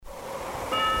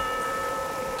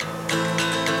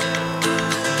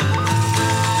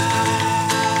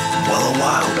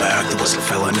was a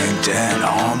fella named Dan,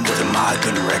 armed with a mic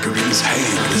and a record in his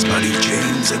hand. With his buddy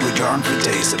James, and we yarned for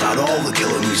days about all the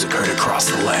killer music heard across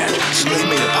the land. So they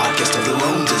made a podcast of their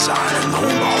own design, and lo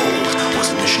and behold, was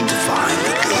a mission to find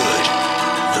the good,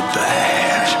 the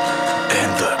bad,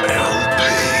 and the LP.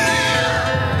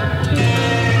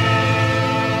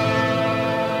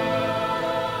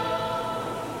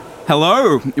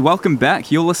 Hello, welcome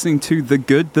back. You're listening to The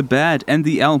Good, the Bad, and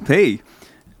the LP.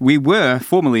 We were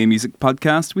formerly a music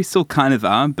podcast. We still kind of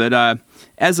are, but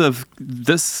as of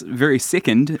this very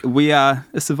second, we are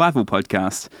a survival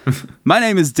podcast. My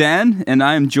name is Dan, and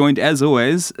I am joined, as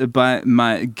always, by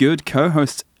my good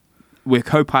co-host. We're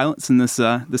co-pilots in this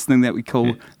this thing that we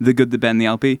call The Good, the Bad, and the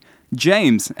LP.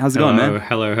 James, how's it going, man?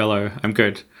 Hello. I'm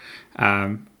good.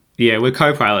 Yeah, we're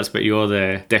co-pilots, but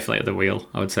you're definitely at the wheel,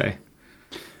 I would say.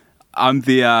 I'm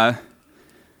the...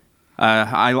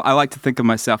 I like to think of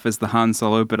myself as the Han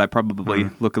Solo, but I probably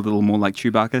look a little more like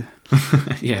Chewbacca.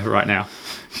 Yeah, right now.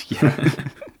 Yeah.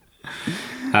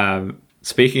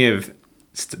 Speaking of...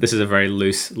 This is a very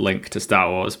loose link to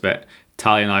Star Wars, but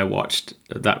Talia and I watched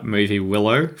that movie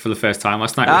Willow for the first time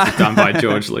last night, which was done by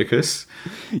George Lucas.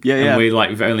 Yeah. And we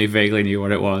only vaguely knew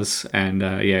what it was, and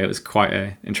it was quite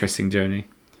an interesting journey.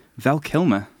 Val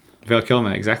Kilmer,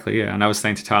 exactly, yeah. And I was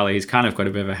saying to Talia, he's kind of got a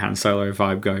bit of a Han Solo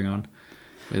vibe going on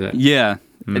with it. Yeah,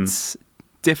 it's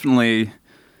definitely...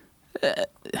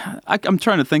 I'm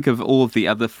trying to think of all of the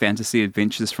other fantasy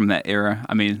adventures from that era.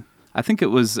 I mean, I think it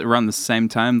was around the same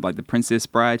time, like The Princess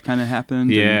Bride kind of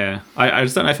happened. Yeah, I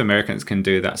just don't know if Americans can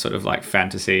do that sort of like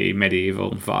fantasy,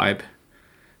 medieval vibe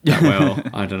that well.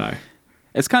 I don't know.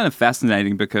 It's kind of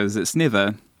fascinating because it's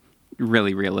never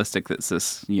really realistic. That's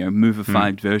this,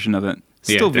 movified version of it.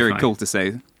 Still very definitely cool to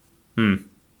see.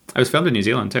 It was filmed in New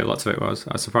Zealand too. Lots of it was.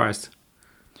 I was surprised.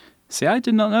 See, I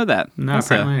did not know that. No,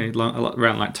 apparently a lot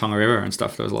around like Tonga River and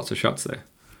stuff. There was lots of shots there.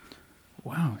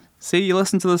 Wow. See, you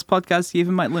listen to this podcast, you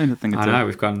even might learn a thing or two. I know,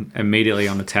 we've gone immediately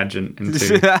on a tangent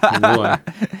into Willow.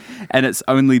 And it's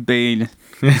only been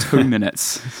 2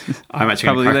 minutes. I'm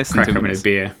actually going to crack open a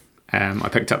beer. I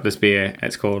picked up this beer.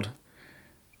 It's called,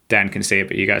 Dan can see it,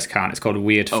 but you guys can't. It's called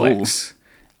Weird Flex.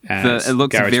 It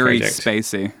looks very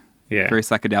spacey. Yeah. Very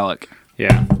psychedelic.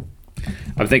 Yeah.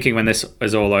 I'm thinking when this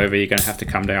is all over, you're going to have to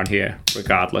come down here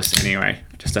regardless anyway,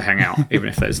 just to hang out, even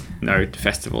if there's no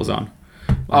festivals on.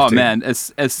 Man,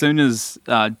 as soon as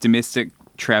domestic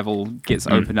travel gets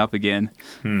opened up again,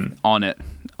 on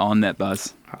that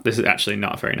buzz. This is actually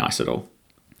not very nice at all.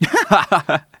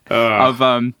 I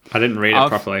didn't read it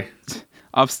properly.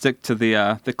 I've stick to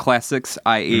the classics,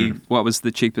 i.e. what was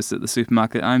the cheapest at the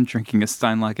supermarket. I'm drinking a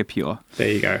Steinlager Pure.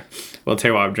 There you go. Well, I'll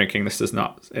tell you what I'm drinking. This is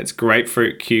not. It's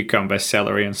grapefruit, cucumber,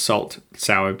 celery, and salt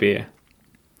sour beer.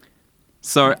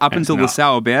 So up until the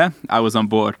sour beer, I was on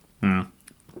board. Oh,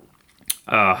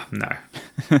 no.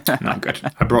 Not good.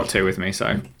 I brought 2 with me,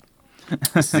 so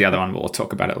this is the other one, but we'll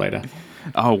talk about it later.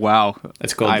 Oh, wow.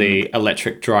 It's called the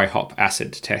Electric Dry Hop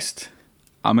Acid Test.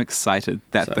 I'm excited.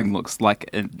 That thing looks like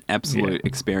an absolute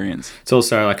experience. It's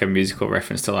also like a musical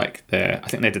reference to I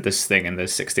think they did this thing in the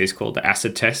 60s called the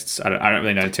acid tests. I don't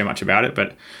really know too much about it, but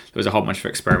there was a whole bunch of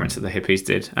experiments that the hippies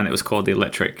did, and it was called the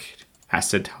Electric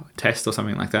Acid Test or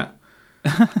something like that.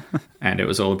 And it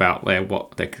was all about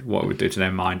what it would do to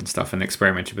their mind and stuff, and they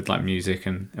experimented with like music,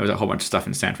 and there was a whole bunch of stuff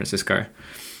in San Francisco.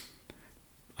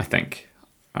 I think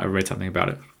I read something about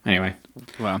it. Anyway,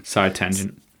 wow. Side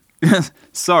tangent.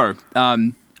 So,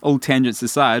 all tangents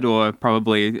aside, or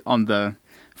probably on the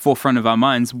forefront of our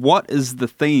minds, what is the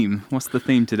theme? What's the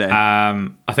theme today?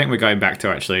 I think we're going back to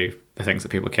actually the things that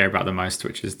people care about the most,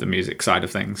 which is the music side of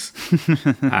things.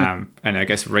 And I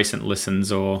guess recent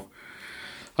listens, or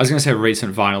I was going to say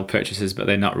recent vinyl purchases, but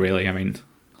they're not really. I mean,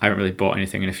 I haven't really bought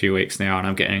anything in a few weeks now, and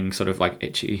I'm getting sort of like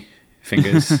itchy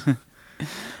fingers.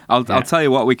 I'll tell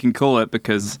you what we can call it,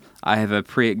 because I have a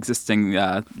pre-existing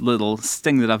little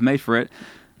sting that I've made for it.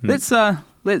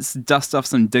 Let's dust off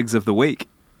some digs of the week.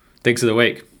 Digs of the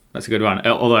week. That's a good one.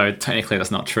 Although technically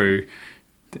that's not true,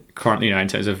 in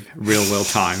terms of real world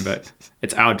time, but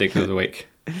it's our dig of the week.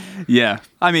 Yeah,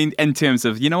 I mean, in terms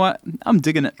of, you know what, I'm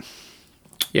digging it.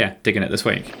 Yeah, digging it this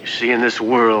week. You see, in this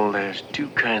world, there's 2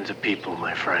 kinds of people,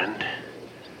 my friend.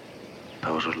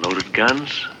 Those with loaded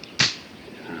guns,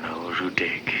 and those who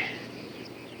dig.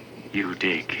 You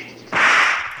dig.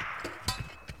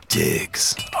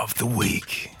 Digs of the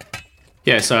week.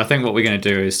 Yeah, so I think what we're going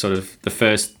to do is sort of the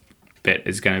first bit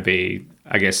is going to be,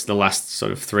 I guess, the last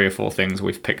sort of 3 or 4 things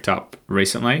we've picked up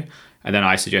recently. And then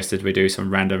I suggested we do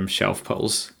some random shelf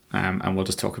pulls, and we'll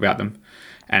just talk about them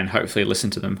and hopefully listen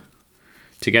to them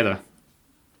together.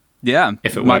 Yeah,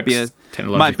 If it might works, be a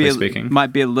technologically speaking.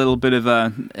 might be a little bit of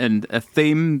a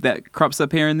theme that crops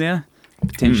up here and there.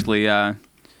 Potentially, the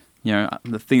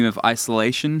theme of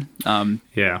isolation.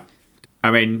 Yeah.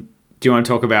 I mean, do you want to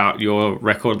talk about your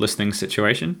record listening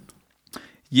situation?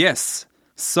 Yes.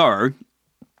 So,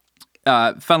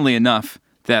 funnily enough,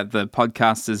 that the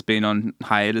podcast has been on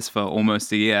hiatus for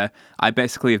almost a year. I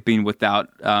basically have been without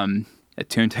a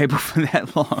turntable for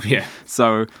that long. Yeah.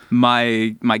 So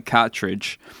my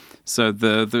cartridge. So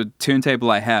the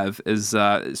turntable I have is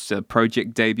it's a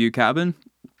Project Debut Carbon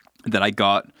that I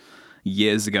got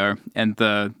years ago, and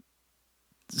the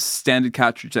standard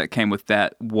cartridge that came with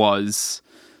that was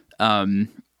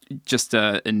just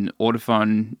an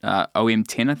Audifon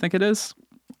OM10, I think it is,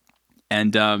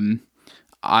 and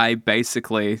I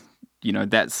basically,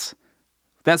 that's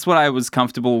what I was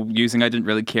comfortable using. I didn't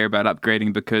really care about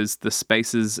upgrading because the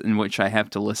spaces in which I have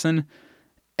to listen,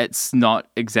 it's not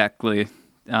exactly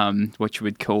what you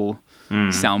would call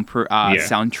sound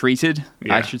treated,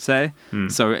 I should say.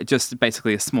 So it just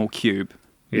basically a small cube.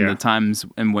 In the times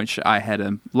in which I had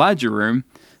a larger room,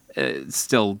 it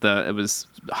was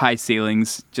high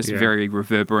ceilings, just very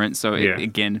reverberant. So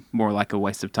again, more like a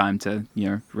waste of time to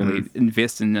really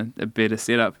invest in a better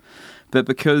setup. But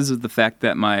because of the fact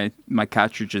that my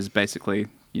cartridge is basically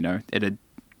it had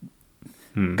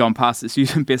gone past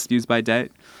its best use by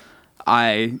date,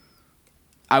 I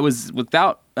was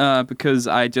without because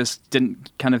I just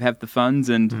didn't kind of have the funds,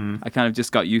 and I kind of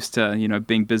just got used to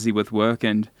being busy with work,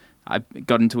 and I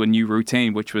got into a new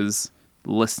routine, which was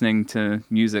listening to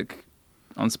music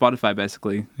on Spotify,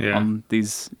 basically, on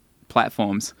these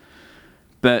platforms.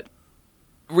 But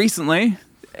recently,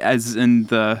 as in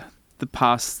the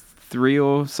past 3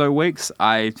 or so weeks,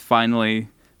 I finally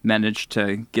managed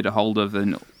to get a hold of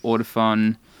an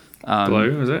Audifon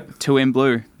Blue, is it? 2M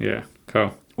Blue. Yeah,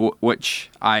 cool. Which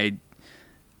I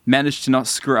managed to not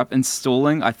screw up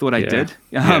installing. I thought I did.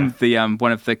 The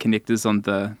one of the connectors on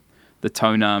the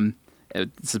tone arm,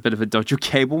 it's a bit of a dodgy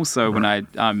cable. So when I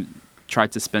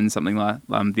tried to spin something like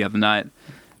the other night,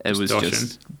 it was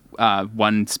just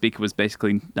one speaker was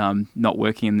basically not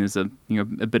working, and there's a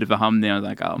bit of a hum there. I was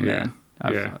like, oh man,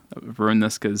 I've ruined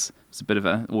this, because it's a bit of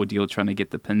an ordeal trying to get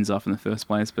the pins off in the first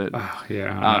place. But I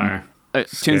know. It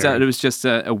turns out it was just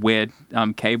a weird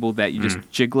cable that you just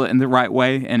jiggle it in the right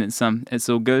way, and it's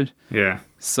all good. Yeah.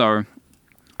 So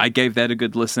I gave that a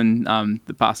good listen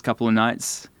the past couple of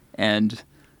nights, and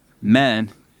man,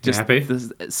 just happy?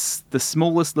 It's the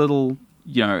smallest little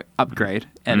upgrade,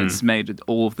 and it's made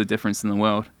all of the difference in the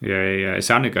world. Yeah. It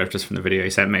sounded good just from the video he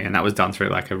sent me, and that was done through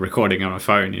like a recording on a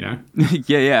phone,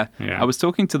 Yeah. I was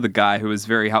talking to the guy who was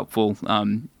very helpful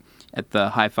at the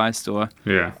hi-fi store.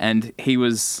 Yeah. And he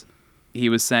was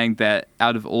saying that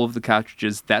out of all of the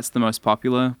cartridges, that's the most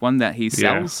popular one that he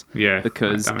sells. Yeah.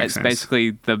 Because that makes it's sense.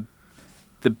 basically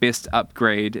the best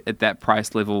upgrade at that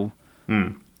price level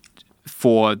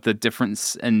for the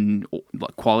difference in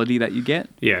quality that you get.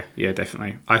 Yeah,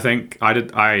 definitely. I think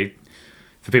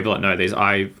for people that know these,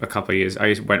 I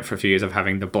went for a few years of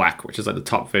having the black, which is like the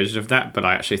top version of that, but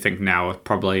I actually think now it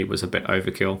probably was a bit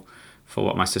overkill for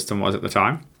what my system was at the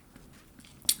time.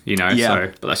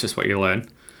 So, but that's just what you learn.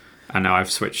 And now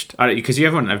I've switched, because you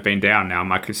haven't have been down now.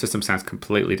 My system sounds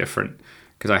completely different,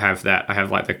 because I have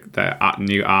like the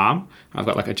new ARM. I've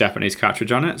got like a Japanese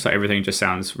cartridge on it, so everything just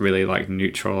sounds really like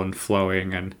neutral and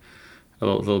flowing and a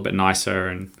little bit nicer.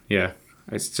 And it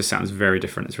just sounds very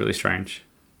different. It's really strange.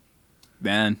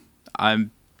 Man, I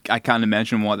can't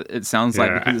imagine what it sounds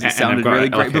like, because it sounded really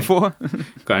great before.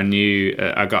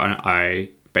 I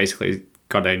basically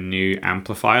got a new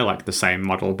amplifier, like the same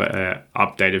model but an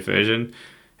updated version.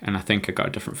 And I think I got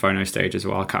a different phono stage as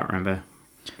well. I can't remember.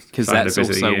 Because that's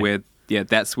also where,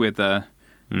 that's where the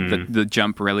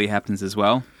jump really happens as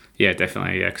well. Yeah,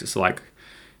 definitely. Yeah, because it's like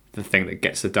the thing that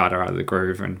gets the data out of the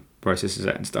groove and processes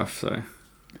it and stuff. So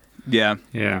yeah.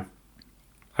 I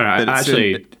don't know.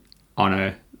 Actually, on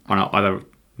a other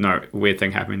note, weird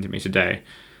thing happened to me today.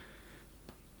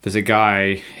 There's a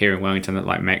guy here in Wellington that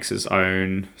like makes his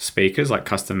own speakers, like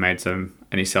custom made them,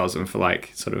 and he sells them for like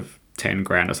sort of 10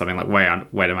 grand or something, like way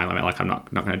to my limit. Like I'm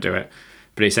not going to do it.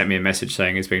 But he sent me a message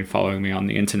saying he's been following me on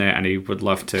the internet, and he would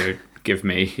love to give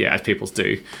me, as people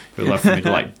do, he would love for me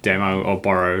to like demo or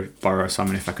borrow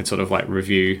something, if I could sort of like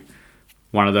review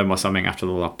one of them or something after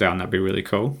the lockdown. That'd be really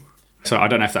cool. So I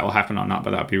don't know if that will happen or not, but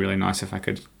that'd be really nice if I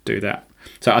could do that.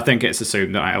 So I think it's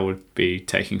assumed that I would be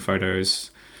taking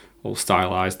photos all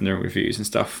stylized and doing reviews and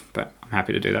stuff, but I'm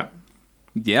happy to do that.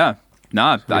 Yeah.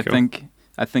 No, I cool.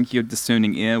 think your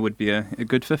discerning ear would be a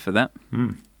good fit for that.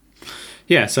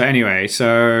 Yeah, so anyway,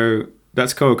 so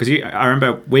that's cool, because I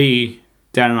remember we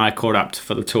Dan and I caught up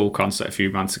for the Tool concert a few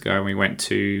months ago, and we went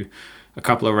to a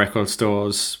couple of record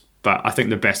stores. But I think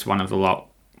the best one of the lot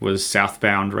was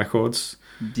Southbound Records.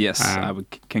 Yes, I would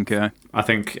concur. I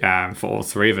think for all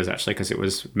three of us, actually, because it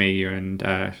was me, you, and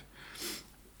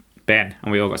Ben,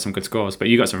 and we all got some good scores. But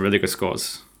you got some really good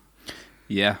scores.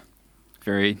 Yeah,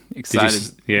 very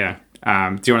excited. Do you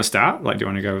want to start? Like, do you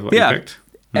want to go with what you picked?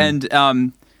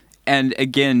 And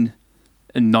again,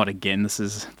 not again. This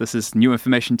is new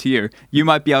information to you. You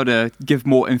might be able to give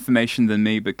more information than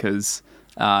me because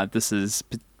this is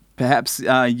perhaps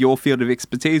your field of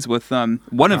expertise with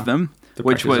one of them,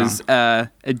 which was a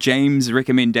James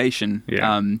recommendation.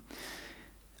 Yeah.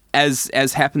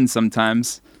 As happens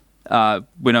sometimes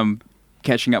when I'm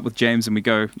catching up with James and we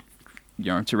go,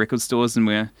 to record stores and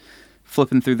we're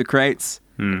flipping through the crates,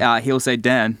 he'll say,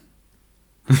 Dan,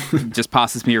 just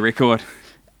passes me a record.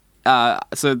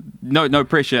 So no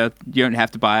pressure. You don't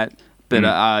have to buy it, but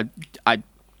I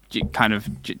kind of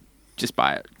just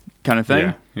buy it, kind of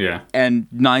thing. Yeah. And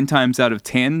 9 times out of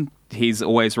 10, he's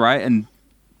always right. And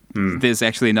there's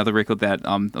actually another record that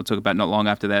I'll talk about not long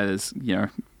after that is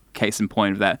case in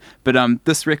point of that. But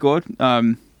this record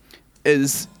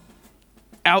is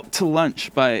Out to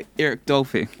Lunch by Eric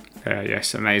Dolphy.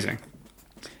 Yes, amazing.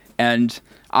 And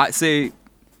I see,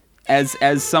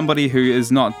 as somebody who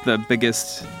is not the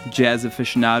biggest jazz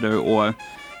aficionado or,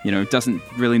 doesn't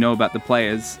really know about the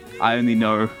players, I only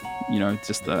know,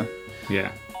 just the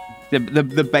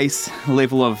base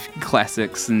level of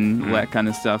classics and all that kind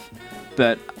of stuff.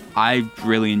 But I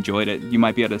really enjoyed it. You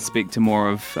might be able to speak to more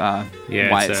of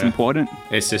why it's important.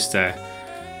 It's just that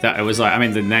it was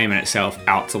like, the name in itself,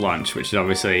 Out to Lunch, which is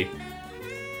obviously,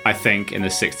 I think in the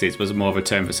 60s was more of a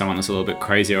term for someone that's a little bit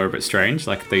crazy or a bit strange.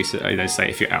 Like they say,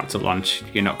 if you're out to lunch,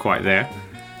 you're not quite there.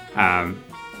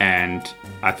 And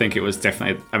I think it was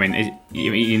definitely,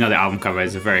 the album cover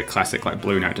is a very classic like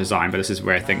Blue Note design, but this is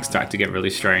where things start to get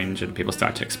really strange and people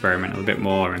start to experiment a little bit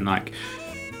more. And like,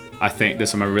 I think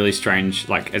there's some really strange,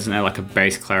 like, isn't there like a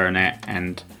bass clarinet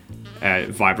and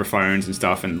vibraphones and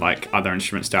stuff, and like other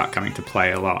instruments start coming to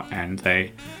play a lot, and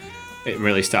it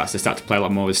really starts to play a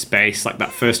lot more with space. Like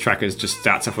that first track just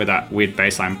starts off with that weird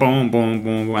bass line, boom, boom,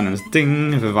 boom, boom, and then there's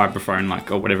ding of a vibraphone,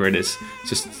 like, or whatever it is. It's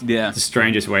just the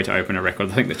strangest way to open a record.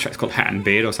 I think the track's called Hat and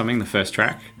Beard or something, the first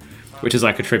track, which is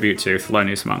like a tribute to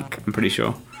Thelonious Monk, I'm pretty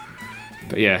sure.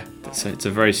 But yeah, the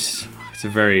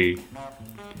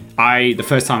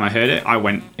first time I heard it, I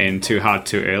went in too hard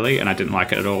too early, and I didn't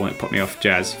like it at all, and it put me off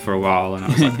jazz for a while, and I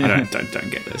was like, I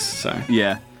don't get this. So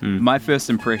yeah, my first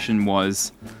impression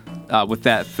was with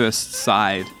that first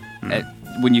side,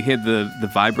 when you hear the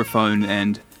vibraphone,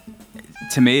 and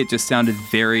to me it just sounded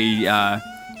very, the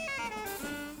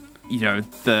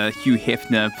Hugh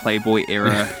Hefner Playboy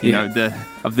era,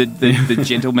 the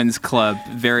Gentleman's Club,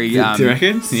 very. Do you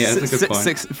reckon? Yeah, that's a good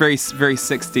point. Very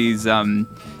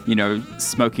 60s,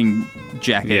 smoking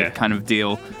jacket kind of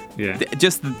deal. Yeah.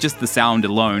 Just the sound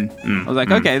alone. I was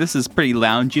like, okay, this is pretty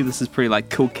loungy. This is pretty like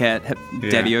Cool Cat,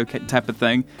 Daddy-O type of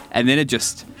thing. And then it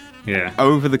just,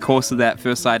 over the course of that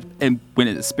first side, and when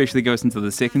it especially goes into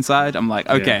the second side, I'm like,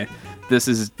 okay, this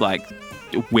is like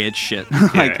weird shit.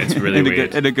 Like, it's really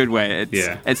weird. In a good way.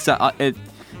 It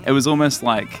was almost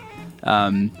like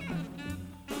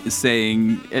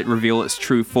saying it reveal its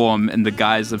true form in the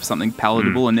guise of something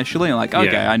palatable initially, and like,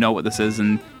 okay, I know what this is,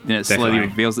 and then it slowly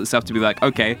reveals itself to be like,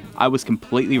 okay, I was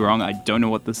completely wrong. I don't know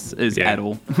what this is at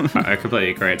all. I completely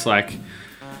agree. It's like,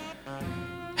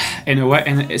 in a way,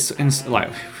 and it's kind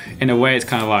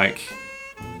of like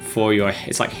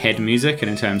it's like head music, and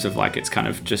in terms of like, it's kind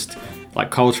of just like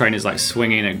Coltrane is like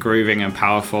swinging and grooving and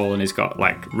powerful, and he's got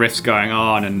like riffs going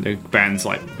on, and the band's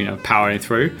like powering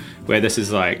through. Where this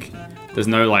is like, there's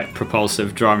no like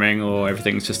propulsive drumming, or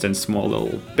everything's just in small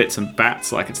little bits and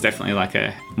bats. Like, it's definitely like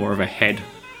a more of a head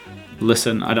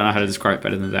listen. I don't know how to describe it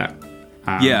better than that.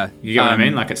 You get what I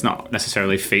mean? Like, it's not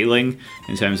necessarily feeling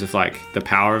in terms of like the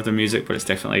power of the music, but it's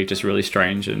definitely just really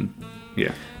strange, and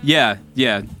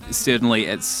certainly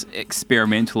it's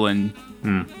experimental and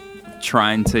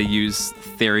trying to use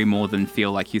theory more than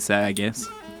feel, like you say, I guess.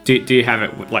 Do you have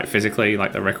it like physically,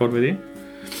 like the record with you?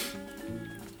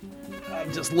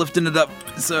 I'm just lifting it up.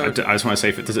 So I just want to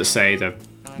see does it say the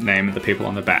name of the people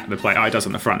on the back? The play. Oh, it does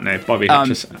on the front there. Bobby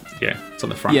Hutcherson. It's on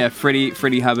the front. Yeah,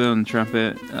 Freddie Hubbard on the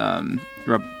trumpet.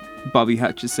 Bobby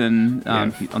Hutcherson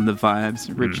on the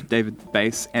vibes. Richard David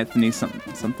bass. Anthony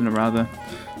something or other.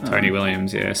 Tony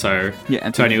Williams. Yeah. So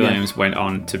Tony Williams went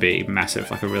on to be massive,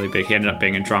 like a really big. He ended up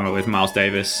being a drummer with Miles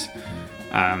Davis,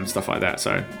 stuff like that.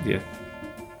 So yeah.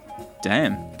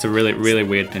 Damn. It's a really, really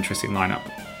weird, interesting lineup.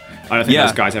 I don't think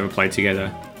those guys ever played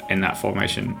together in that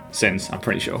formation since, I'm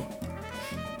pretty sure.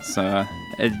 So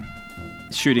a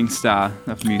shooting star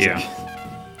of music.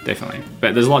 Yeah, definitely.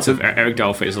 But there's lots of Eric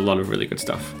Dolphy is a lot of really good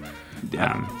stuff.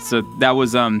 Yeah. So that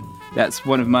was that's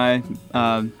one of my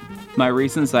my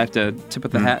reasons. I have to tip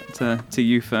of the hat to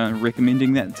you for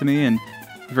recommending that to me, and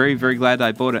very, very glad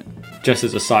I bought it. Just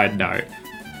as a side note,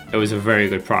 it was a very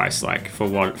good price, like for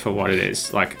what it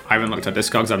is. Like I haven't looked at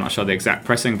Discogs, I'm not sure the exact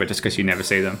pressing, but just because you never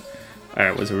see them,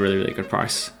 it was a really, really good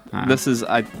price. This is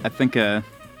I think an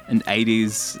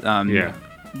 80s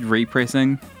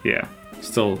repressing. Yeah,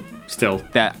 still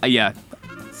That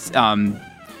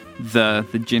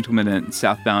the gentleman at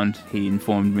Southbound, he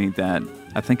informed me that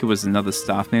I think it was another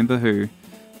staff member who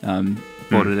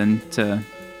brought it in to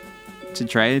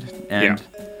trade, and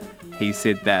he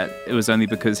said that it was only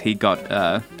because he got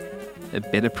a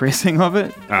better pressing of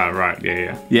it. Right,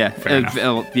 yeah.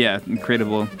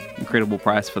 Incredible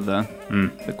price for the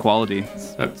quality.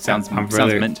 Sounds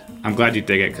mint. I'm glad you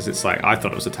dig it, because it's like I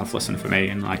thought it was a tough listen for me,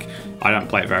 and like I don't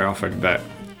play it very often, but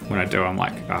when I do, I'm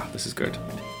like, this is good.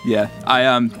 Yeah,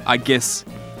 I guess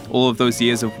all of those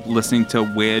years of listening to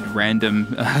weird,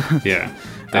 random,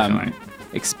 definitely.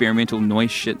 Experimental noise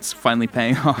shit's finally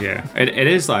paying off. Yeah, it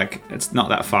is like, it's not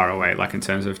that far away, like in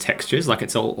terms of textures. Like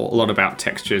it's a lot about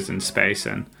textures and space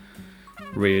and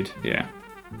weird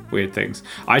things.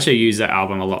 I actually use that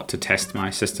album a lot to test my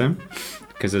system,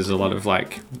 because there's a lot of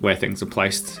like where things are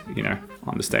placed,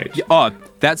 on the stage. Yeah,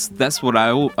 that's what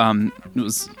I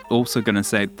was also gonna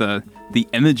say. The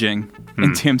imaging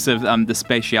in terms of the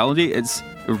spatiality, it's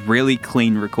a really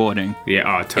clean recording.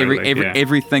 Yeah, totally.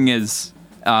 Everything is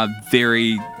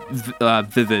very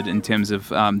vivid in terms of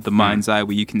the mind's eye,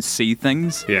 where you can see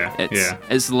things.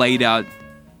 It's laid out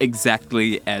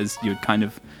exactly as you'd kind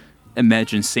of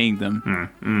imagine seeing them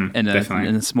in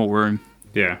a small room.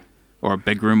 Yeah. Or a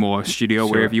big room or a studio,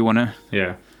 wherever you want to.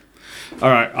 Yeah. All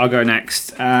right, I'll go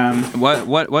next.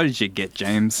 What did you get,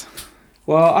 James?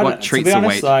 Well, what treats to be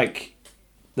honest, await? like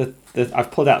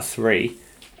I've pulled out 3,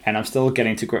 and I'm still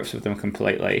getting to grips with them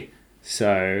completely.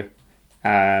 So,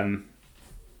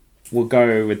 we'll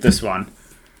go with this one,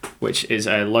 which is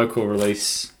a local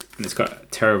release, and it's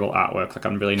got terrible artwork. Like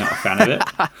I'm really not a fan of it.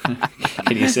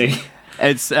 Can you see?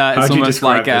 It's almost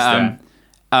like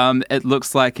it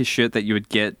looks like a shirt that you would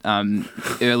get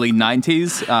early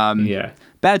 90s.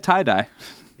 Bad tie-dye.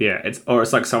 Yeah, it's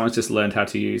like someone's just learned how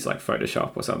to use like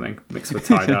Photoshop or something mixed with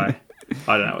tie-dye.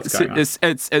 I don't know what's going on.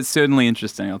 It's certainly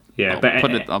interesting. I'll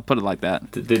put it like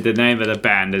that. The name of the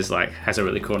band has a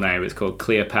really cool name. It's called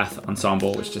Clearpath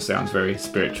Ensemble, which just sounds very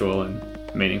spiritual and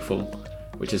meaningful,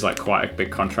 which is like quite a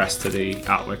big contrast to the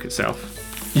artwork itself.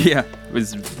 Yeah, it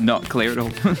was not clear at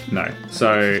all. No.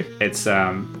 So it's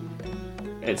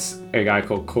a guy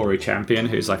called Corey Champion,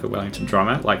 who's like a Wellington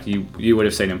drummer. Like you would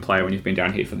have seen him play when you've been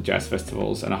down here for the jazz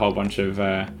festivals, and a whole bunch of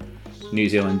New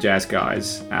Zealand jazz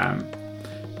guys.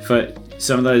 For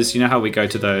some of those, how we go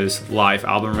to those live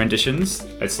album renditions?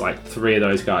 It's like 3 of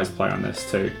those guys play on this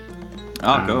too.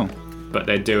 Oh, cool. But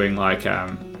they're doing like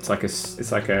it's like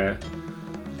a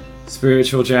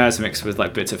spiritual jazz mixed with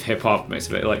like bits of hip hop,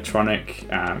 mixed with electronic.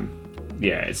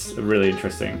 It's really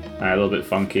interesting. A little bit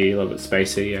funky, a little bit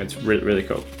spacey. Yeah, it's really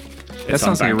cool. That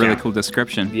sounds like a really cool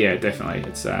description. Yeah, definitely.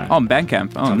 It's on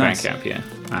Bandcamp. Oh, nice. Bandcamp,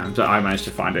 yeah. So I managed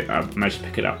to find it. I managed to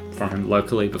pick it up from him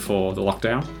locally before the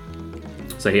lockdown.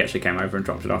 So he actually came over and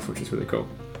dropped it off, which is really cool.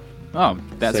 Oh,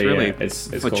 that's really it's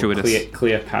fortuitous. Called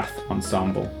Clearpath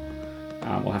Ensemble.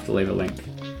 We'll have to leave a link.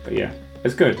 But yeah,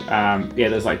 it's good.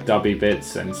 There's like dubby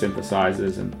bits and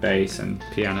synthesizers and bass and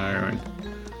piano and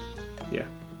yeah.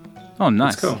 Oh,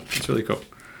 nice. It's cool. It's really cool.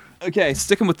 Okay,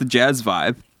 sticking with the jazz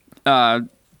vibe.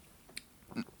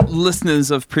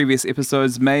 Listeners of previous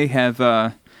episodes may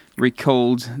have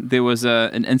recalled there was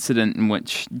an incident in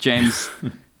which James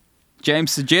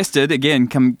suggested, again,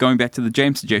 going back to the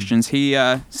James suggestions, he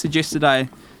suggested I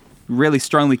really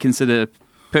strongly consider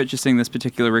purchasing this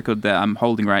particular record that I'm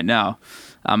holding right now.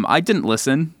 I didn't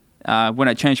listen. When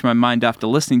I changed my mind after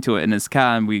listening to it in his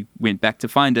car and we went back to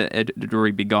find it, it had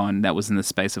already been gone. That was in the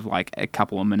space of like a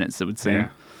couple of minutes, it would seem.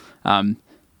 Yeah.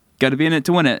 Got to be in it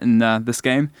to win it in this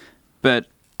game. But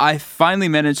I finally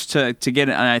managed to get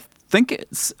it, and I think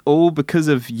it's all because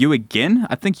of you again.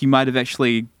 I think you might have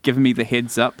actually given me the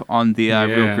heads up on the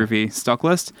Real Groovy stock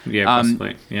list. Yeah,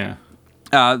 possibly. Yeah.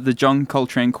 The John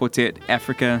Coltrane Quartet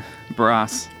Africa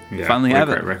Brass. Yeah, finally have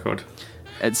great it. Record.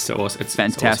 It's awesome. It's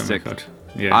fantastic. It's an awesome record.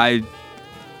 Yeah.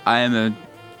 I am a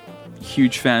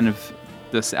huge fan of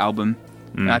this album.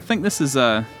 I think this is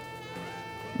a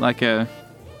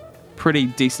pretty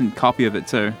decent copy of it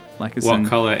too. Like it's what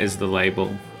color is the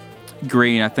label?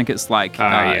 Green. I think it's like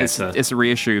it's a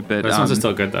reissue, but those ones are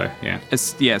still good though. Yeah,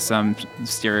 it's some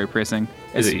stereo pressing.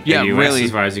 Is it yeah, US really,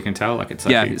 as far as you can tell? Like it's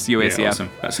like it's US. Yeah, awesome.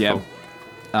 That's yeah. cool.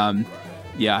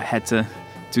 I had to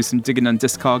do some digging on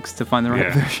Discogs to find the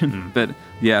right version, but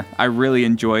yeah, I really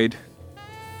enjoyed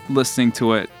listening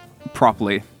to it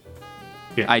properly.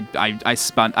 Yeah. I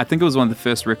spun. I think it was one of the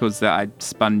first records that I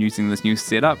spun using this new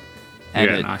setup,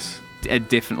 and nice. It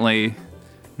definitely.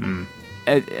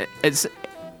 It's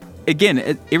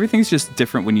again, everything's just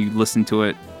different when you listen to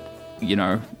it,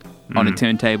 on a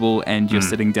turntable and you're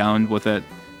sitting down with it.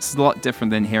 It's a lot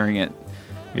different than hearing it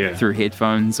through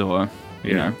headphones or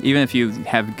even if you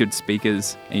have good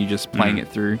speakers and you're just playing it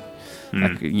through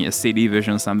like a CD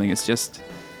version or something. It's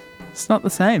not the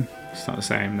same. It's not the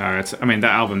same. No, that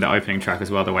album, the opening track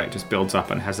as well, the way it just builds up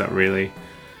and has that really,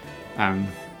 I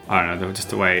don't know, just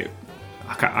the way.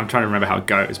 I'm trying to remember how it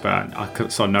goes, but I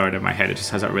saw know it in my head. It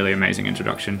just has that really amazing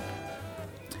introduction.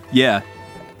 Yeah,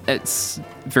 it's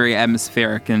very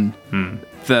atmospheric, and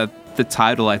the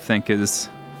title, I think, is.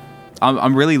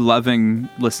 I'm really loving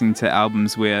listening to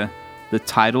albums where the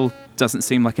title doesn't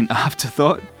seem like an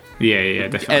afterthought. Yeah,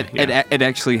 definitely. It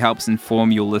actually helps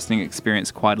inform your listening experience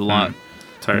quite a lot.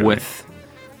 Totally. With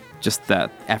just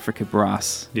that Africa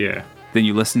Brass. Yeah. Then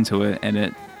you listen to it, and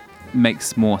it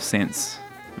makes more sense.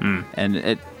 And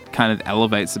it kind of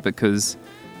elevates it because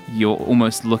you're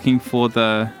almost looking for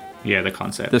the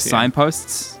concept, the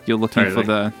signposts. You're looking for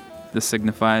the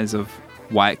signifiers of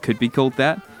why it could be called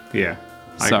that. Yeah.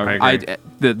 I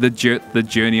the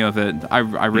journey of it. I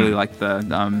really like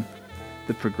the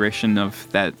progression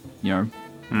of that.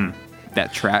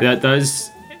 That track.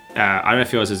 Those. I don't know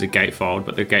if yours is a gatefold,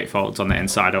 but the gatefolds on the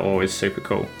inside are always super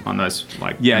cool on those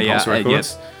Impulse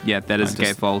records. Yeah, that is a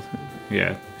gatefold.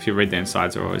 Yeah, if you read the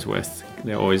insides, are always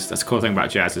that's the cool thing about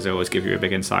jazz is they always give you a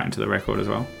big insight into the record as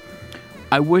well.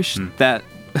 I wish that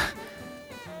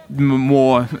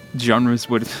more genres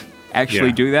would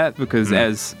actually do that, because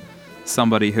as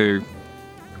somebody who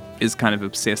is kind of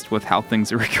obsessed with how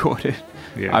things are recorded,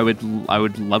 I would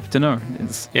love to know.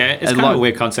 It's kind of a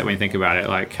weird concept when you think about it,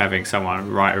 like having someone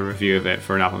write a review of it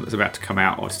for an album that's about to come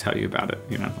out or to tell you about it,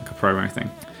 like a promo thing.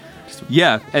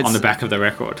 On the back of the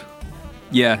record.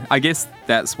 Yeah, I guess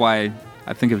that's why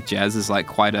I think of jazz as like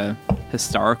quite a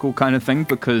historical kind of thing,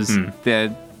 because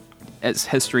it's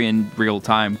history in real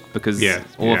time, because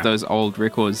all of those old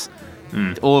records,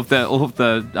 all of the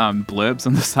blurbs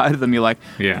on the side of them, you're like,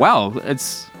 wow,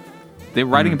 they're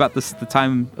writing about this at the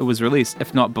time it was released,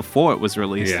 if not before it was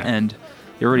released, and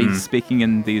they're already speaking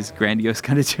in these grandiose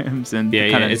kind of terms and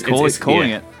it's calling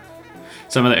it.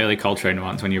 Some of the early Coltrane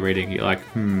ones, when you're reading, you're like,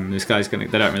 this guy's gonna.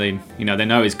 They don't really, they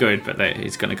know he's good, but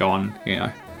he's gonna go on,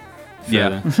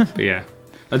 further.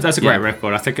 But that's a great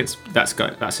record. I think that's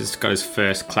got his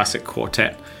first classic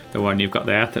quartet, the one you've got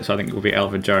there. So I think it will be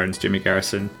Elvin Jones, Jimmy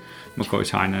Garrison, McCoy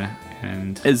Tyner,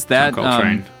 and John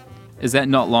Coltrane. Is that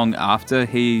not long after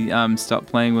he stopped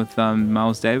playing with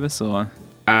Miles Davis, or?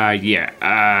 Mid.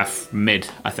 I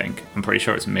think I'm pretty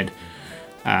sure it's mid.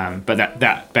 But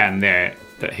that band there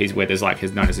that he's with is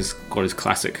known as his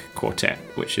classic quartet,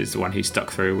 which is the one he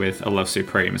stuck through with A Love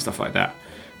Supreme and stuff like that.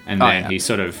 And then he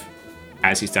sort of,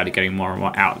 as he started getting more and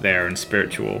more out there and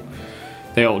spiritual,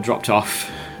 they all dropped off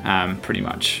pretty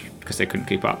much because they couldn't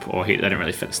keep up, or they didn't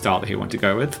really fit the style that he wanted to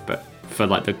go with. But for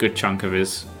the good chunk of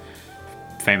his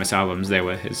famous albums, they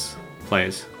were his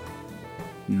players.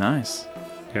 Nice.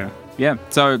 Yeah.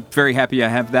 So very happy I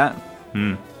have that.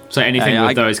 So anything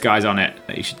with those guys on it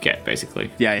that you should get, basically.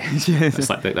 Yeah.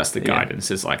 That's the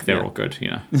guidance. Is they're all good,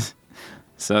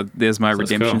 So there's my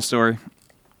redemption story.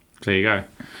 There you go.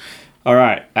 All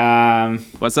right.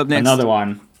 What's up next? Another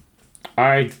one.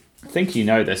 I think you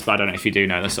know this, but I don't know if you do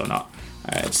know this or not.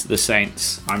 It's The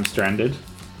Saints, I'm Stranded.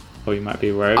 Or you might be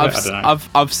aware of it. I don't know.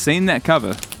 I've seen that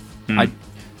cover. I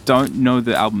don't know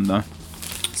the album though.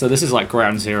 So this is like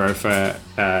ground zero for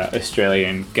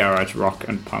Australian garage rock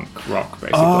and punk rock,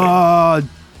 basically. Oh,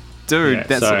 dude,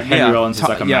 that's Henry Rollins is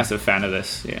a massive fan of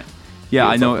this. Yeah,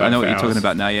 I know what you're talking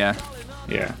about now. Yeah.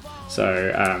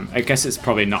 So I guess it's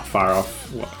probably not far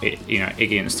off what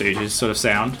Iggy and the Stooges sort of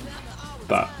sound,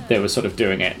 but they were sort of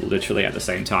doing it literally at the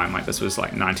same time. Like this was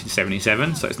like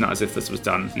 1977, so it's not as if this was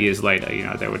done years later.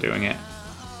 They were doing it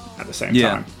at the same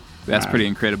time. That's pretty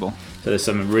incredible. So there's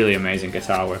some really amazing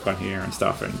guitar work on here and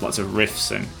stuff, and lots of riffs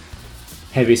and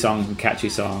heavy songs and catchy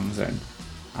songs. And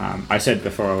I said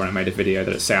before when I made a video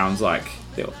that it sounds like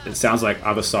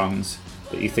other songs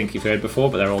that you think you've heard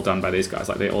before, but they're all done by these guys.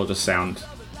 Like they all just sound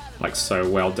like so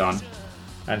well done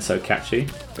and so catchy.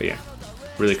 But yeah,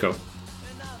 really cool.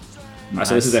 Nice.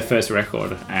 So this is their first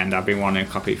record, and I've been wanting a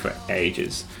copy for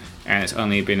ages. and it's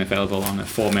only been available on a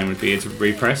Four Men with Beards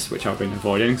repress, which I've been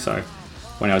avoiding. So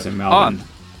when I was in Melbourne,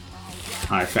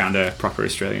 I found a proper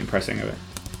Australian pressing of it.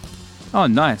 Oh,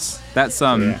 nice. That's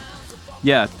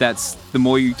yeah, that's the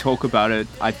more you talk about it,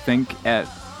 I think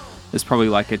it's probably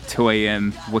like a 2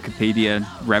 a.m. Wikipedia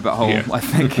rabbit hole. Yeah. I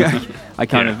think I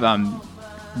kind of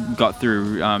got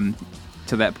through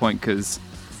to that point because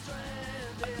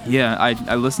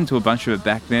I listened to a bunch of it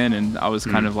back then, and I was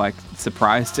kind of like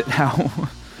surprised at how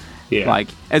like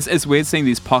it's weird seeing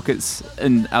these pockets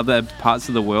in other parts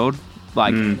of the world,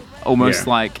 like almost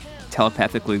like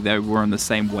telepathically they were on the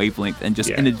same wavelength and just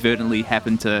inadvertently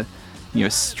happened to, you know,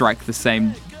 strike the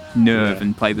same nerve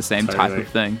and play the same type of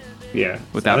thing. Yeah,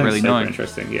 without really knowing.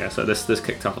 Interesting. Yeah, so this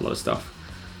kicked off a lot of stuff.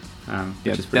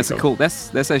 Which is that's cool.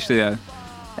 That's actually a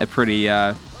pretty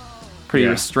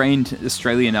restrained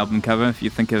Australian album cover if you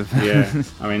think of.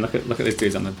 I mean, look at these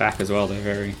dudes on the back as well. They're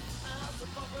very.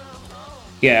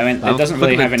 Yeah, I mean, it doesn't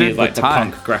really have any like the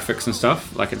punk graphics and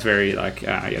stuff. Like it's very like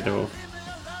they're all.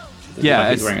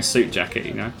 Like he's wearing a suit jacket,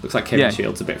 you know. Looks like Kevin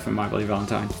Shields a bit from My Bloody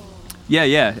Valentine.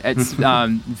 Yeah, it's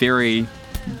very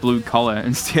blue collar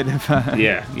instead of.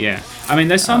 Yeah. I mean,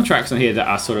 there's some tracks on here that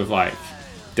are sort of like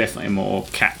definitely more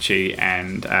catchy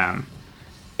and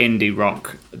indie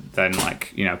rock than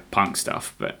like, you know, punk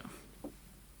stuff. But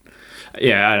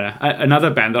yeah, I don't know. Another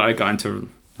band that I got into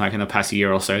like in the past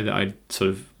year or so that I'd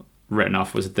sort of written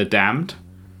off was The Damned.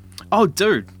 Oh,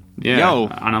 dude. Yeah,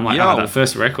 and I'm like, that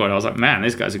first record, I was like, man,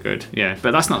 these guys are good. Yeah,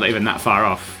 but that's not even that far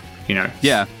off, you know.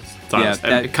 Yeah.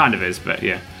 It kind of is, but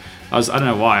yeah. I don't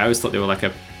know why, I always thought they were like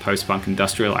a post-punk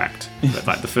industrial act, but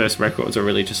like the first records are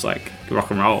really just like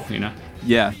rock and roll, you know.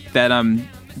 Yeah, that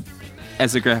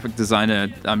as a graphic designer,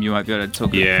 you might be able to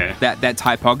talk about that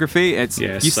typography. It's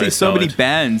you see so many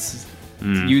bands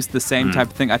use the same type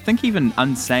of thing. I think even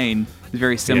Unsane is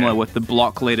very similar with the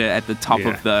block letter at the top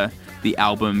of the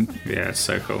album. Yeah, it's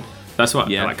so cool. That's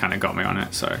what like kind of got me on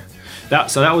it. So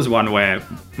that was one where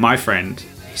my friend,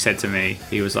 he said to me,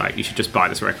 he was like, you should just buy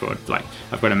this record. Like,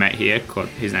 I've got a mate here called,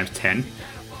 his name's Ten.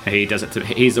 He does it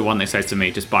he's the one that says to me,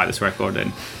 just buy this record.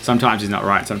 And sometimes he's not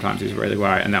right, sometimes he's really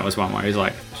right. And that was one where he's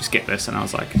like, just get this. And I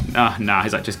was like, nah.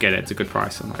 He's like, just get it. It's a good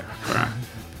price. I'm like, all right.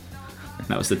 And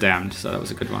that was The Damned. So that was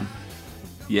a good one.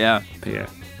 Yeah. But yeah,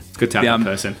 it's good to have that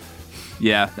person.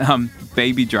 Yeah.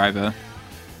 Baby Driver.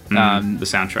 The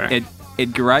soundtrack.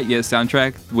 Edgar Wright,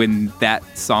 soundtrack. When that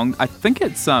song, I think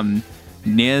it's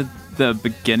near the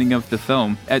beginning of the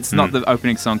film. It's not the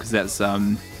opening song because that's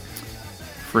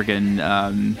friggin'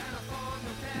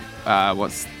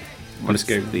 what's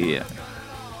the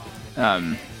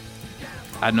I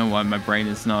don't know why my brain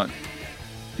is not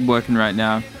working right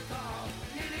now.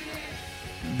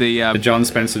 The John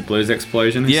Spencer Blues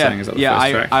Explosion. Is that the first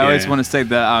track? I always want to say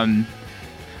the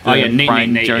Brian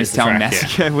Jonestown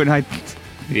Massacre when I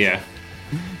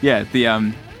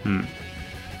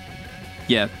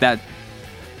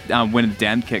that when the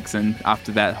Damned kicks in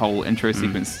after that whole intro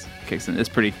sequence kicks in, it's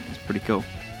pretty cool.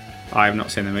 I have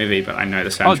not seen the movie, but I know the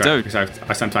soundtrack because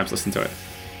I sometimes listen to it.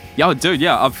 Yeah, dude,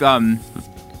 I've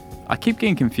I keep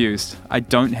getting confused. I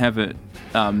don't have it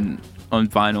on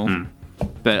vinyl,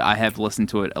 but I have listened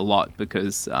to it a lot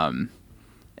because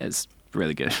it's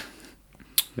really good.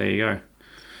 There you go.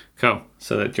 Cool.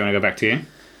 So do you want to go back to you?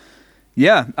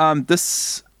 Yeah.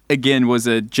 This again was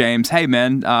a James. Hey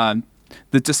man,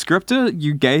 the descriptor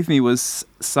you gave me was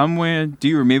somewhere. Do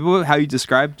you remember how you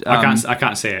described? I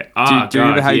can't see it. Do you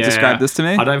remember how you described this to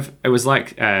me? It was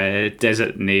like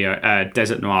desert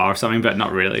noir or something, but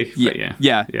not really.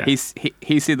 Yeah. But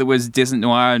He said the words desert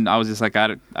noir, and I was just like,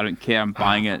 I don't care. I'm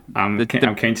buying it. I'm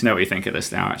keen to know what you think of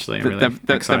this now. Actually, I'm really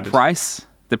excited.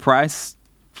 The price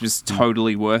was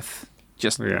totally worth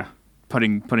just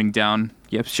putting down.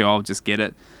 Yep, sure, I'll just get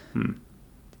it.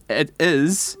 It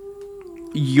is.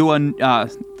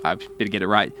 I better get it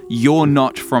right. You're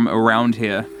Not From Around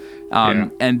Here.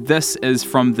 And this is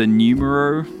from the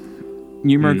Numero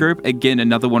group. Again,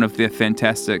 another one of their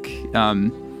fantastic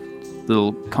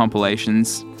little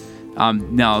compilations.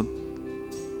 Now,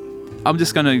 I'm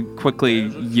just going to quickly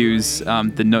use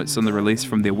the notes on the release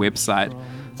from their website.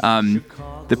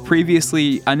 The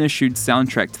previously unissued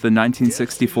soundtrack to the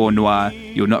 1964 noir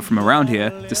You're Not From Around Here,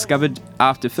 discovered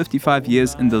after 55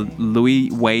 years in the Louis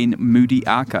Wayne Moody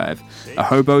Archive, a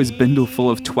hobo's bindle full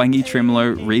of twangy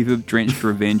tremolo, reverb-drenched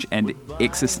revenge, and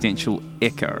existential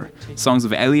echo. Songs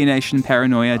of alienation,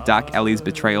 paranoia, dark alleys,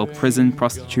 betrayal, prison,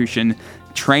 prostitution,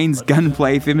 trains,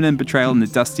 gunplay, feminine betrayal, and the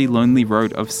dusty, lonely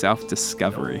road of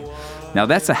self-discovery. Now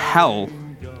that's a hell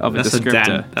of a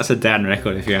descriptor. That's a Dan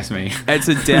record, if you ask me. It's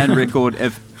a Dan record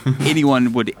if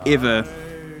anyone would ever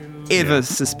ever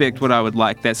suspect what I would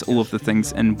like, that's all of the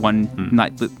things in one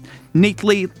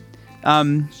neatly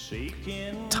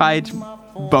tied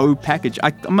bow package.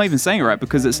 I'm not even saying it right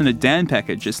because it's in a Dan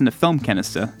package. It's in a film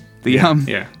canister.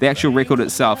 The actual record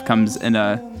itself comes in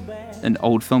an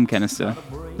old film canister.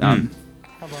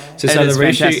 So the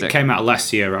reissue came out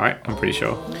last year, right? I'm pretty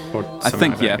sure. Or I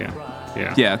think, like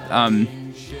yeah.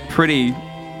 Pretty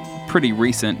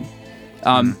recent.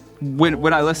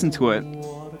 When I listened to it,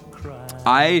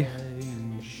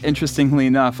 interestingly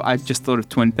enough, I just thought of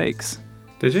Twin Peaks.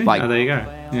 Did you? There you go.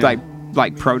 Yeah.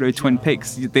 Like proto Twin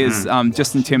Peaks. There's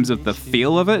just in terms of the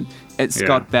feel of it, it's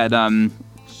got that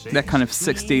that kind of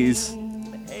 60s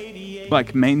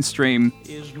like mainstream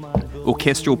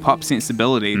orchestral pop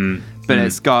sensibility, but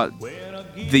it's got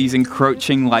these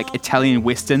encroaching like Italian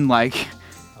Western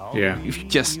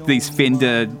just these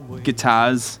Fender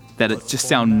guitars that it just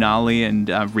sound gnarly and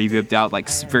reverbed out, like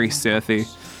very surfy.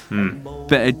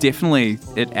 But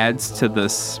it adds to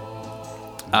this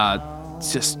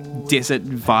just desert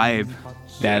vibe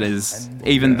that is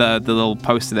even the little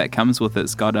poster that comes with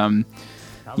it's got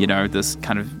this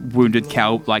kind of wounded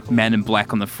cow like man in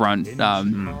black on the front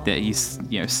that he's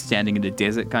standing in the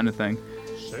desert kind of thing.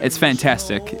 It's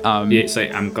fantastic. So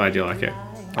I'm glad you like it.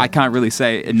 I can't really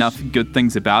say enough good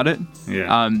things about it.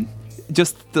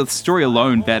 Just the story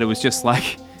alone, that it was just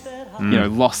like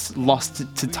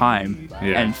lost to time,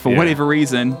 and for whatever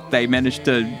reason they managed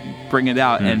to bring it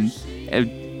out, and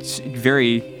it's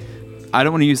very, I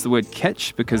don't want to use the word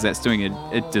kitsch because that's doing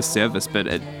a disservice, but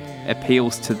it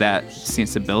appeals to that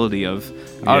sensibility of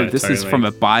this is from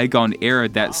a bygone era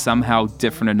that's somehow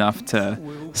different enough to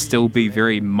still be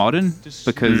very modern,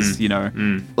 because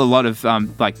a lot of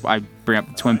like I bring up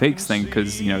the Twin Peaks thing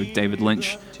because David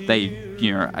Lynch,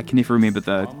 I can never remember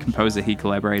the composer he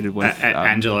collaborated with,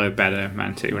 Angelo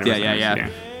Badalamenti.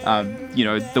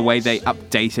 The way they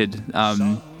updated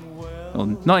well,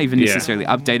 not even necessarily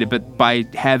updated, but by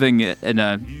having it in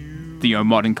a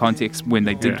modern context when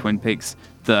they did Twin Peaks,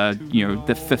 the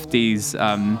 50s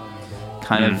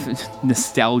kind of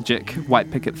nostalgic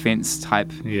white picket fence type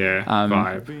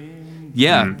vibe.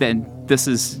 Then this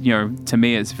is to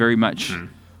me it's very much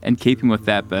in keeping with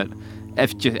that. But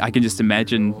I can just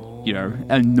imagine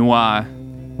a noir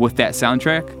with that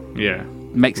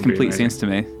soundtrack. Makes complete sense to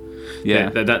me.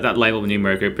 That label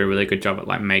Numero Group did a really good job at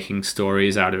like making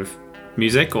stories out of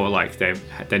music, or like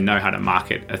they know how to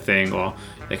market a thing, or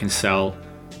they can sell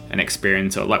an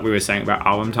experience, or like we were saying about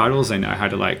album titles, they know how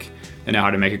to make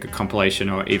a good compilation,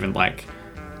 or even like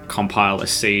compile a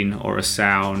scene or a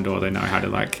sound, or they know how to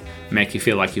like make you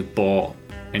feel like you've bought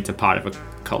into part of a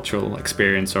cultural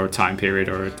experience or a time period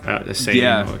or a scene,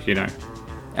 or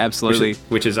absolutely,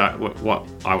 which is what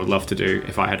I would love to do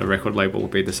if I had a record label.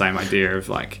 Would be the same idea of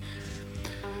like,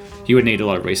 you would need a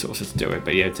lot of resources to do it,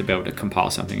 but to be able to compile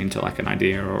something into like an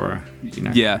idea or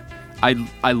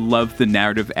I love the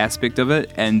narrative aspect of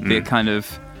it, and they're kind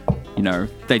of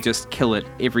they just kill it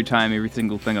every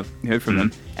single thing I've heard from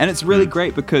them, and it's really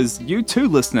great because you too,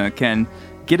 listener, can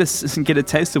get a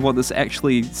taste of what this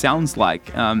actually sounds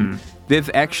like. They've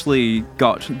actually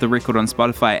got the record on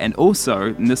Spotify, and also,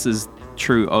 and this is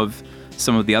true of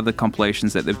some of the other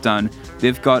compilations that they've done,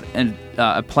 they've got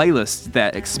a playlist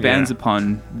that expands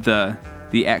upon the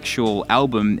actual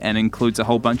album and includes a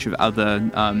whole bunch of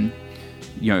other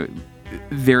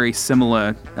very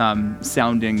similar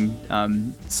sounding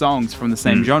songs from the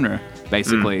same genre,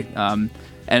 basically. And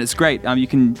it's great. You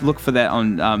can look for that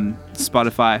on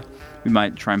Spotify. We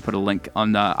might try and put a link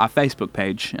on our Facebook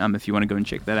page if you want to go and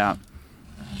check that out.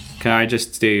 Can I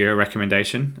just do your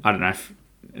recommendation? I don't know if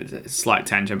it's a slight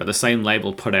tangent, but the same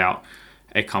label put out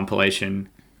a compilation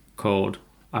called,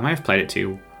 I may have played it to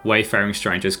you, Wayfaring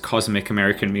Strangers Cosmic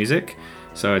American Music.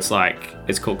 So it's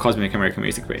called Cosmic American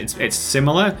Music, but it's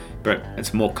similar, but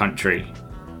it's more country.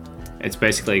 It's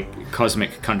basically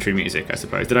cosmic country music, I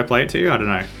suppose. Did I play it to you? I don't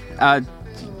know.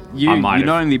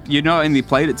 You not only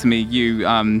played it to me, you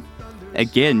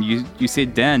again you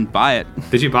said, Dan, buy it.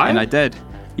 Did you buy it? And I did.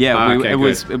 Yeah, it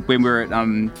was when we were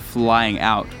flying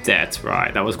out. That's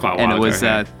right. That was quite a while ago. And it was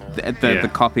the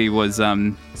copy was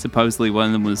supposedly one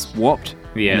of them was warped.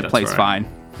 Yeah, and it plays fine.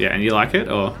 Yeah, and you like it,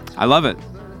 or? I love it.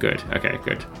 Good. Okay,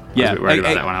 good. Yeah, I was a bit worried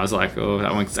about that one. I was like, oh,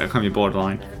 that one's going to be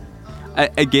borderline.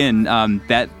 Again,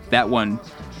 that one,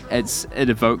 it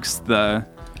evokes the.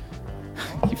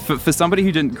 For somebody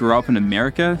who didn't grow up in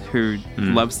America, who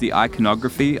loves the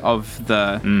iconography of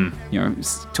the,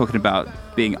 talking about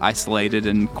being isolated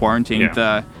and quarantined,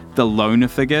 the loner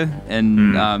figure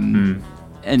in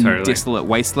totally. Desolate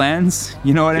wastelands.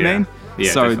 You know what I mean?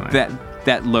 Yeah, so definitely.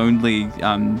 that lonely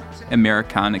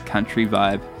Americana country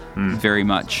vibe very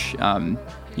much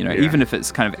You know, Yeah. even if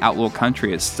it's kind of outlaw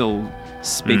country, it's still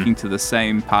speaking to the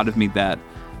same part of me that,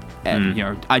 you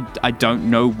know, I don't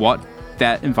know what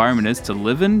that environment is to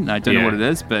live in. I don't know what it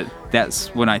is, but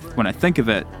that's when I think of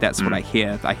it, that's what I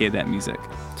hear. I hear that music.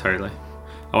 Totally.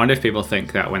 I wonder if people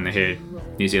think that when they hear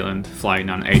New Zealand flying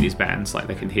on 80s bands, like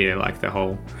they can hear like the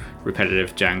whole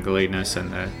repetitive jangliness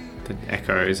and the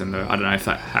echoes and I don't know if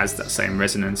that has that same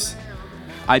resonance.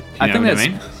 I think that's I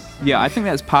mean? yeah, I think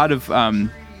that's part of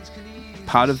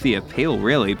the appeal,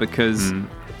 really, because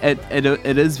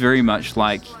it is very much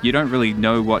like you don't really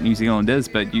know what New Zealand is,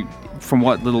 but you, from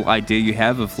what little idea you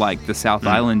have of like the South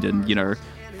Island and, you know,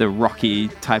 the rocky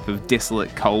type of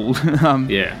desolate cold,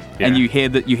 and you hear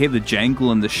the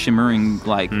jangle and the shimmering,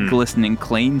 like glistening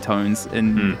clean tones,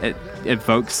 and it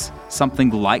evokes something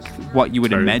like what you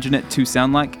would imagine it to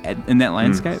sound like in that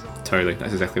landscape. Totally,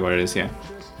 that's exactly what it is. Yeah,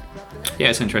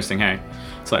 it's interesting. Hey,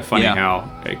 it's like funny how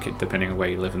it could, depending on where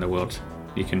you live in the world,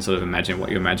 you can sort of imagine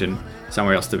what you imagine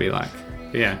somewhere else to be like.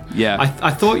 Yeah.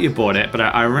 I thought you bought it, but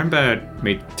I remember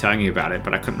me telling you about it,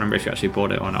 but I couldn't remember if you actually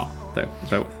bought it or not. That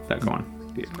go on.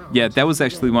 Yeah, that was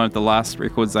actually one of the last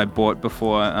records I bought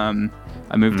before I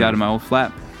moved out of my old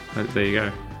flat. There you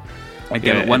go. I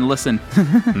gave it one listen.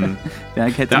 Then I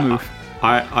had to move.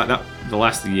 The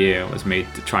last year was me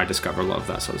to try and discover a lot of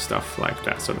that sort of stuff, like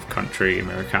that sort of country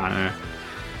Americana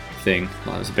thing.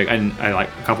 Well, it was a big, and I like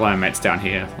a couple of my mates down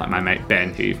here, like my mate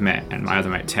Ben, who you've met, and my other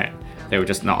mate Ted. They were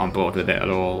just not on board with it at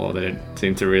all, or they didn't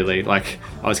seem to really, like,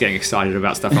 I was getting excited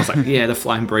about stuff. I was like, yeah, the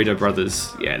Flying Burrito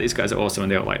Brothers, yeah, these guys are awesome.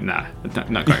 And they were like, nah,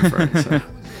 not going for it. So.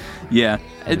 Yeah,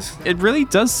 it really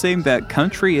does seem that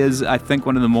country is, I think,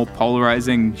 one of the more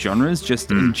polarizing genres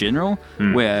just in general,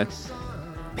 where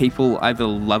people either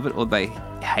love it or they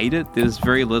hate it. There's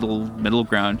very little middle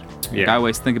ground. Like, I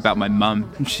always think about my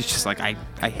mum. She's just like, I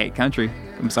hate country.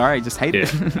 I'm sorry, I just hate it.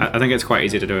 I think it's quite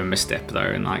easy to do a misstep though,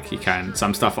 and like you can,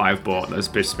 some stuff I've bought that's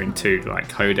just been too like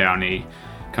hoedowny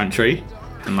country,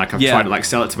 and like I've tried to like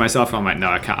sell it to myself, and I'm like,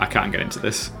 no, I can't get into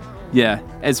this. Yeah,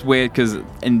 it's weird because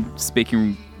in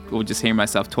speaking or just hearing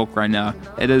myself talk right now,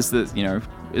 it is that, you know,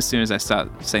 as soon as I start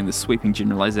saying the sweeping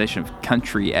generalization of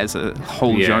country as a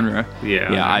whole genre,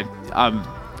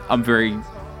 I'm very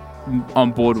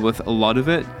on board with a lot of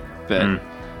it, but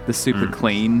the super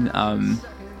clean,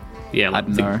 like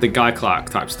the Guy Clark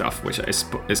type stuff, which is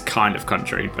kind of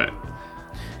country, but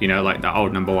you know, like the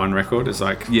old number one record is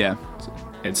like,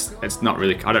 it's not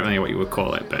really, I don't really know what you would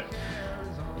call it, but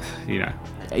you know.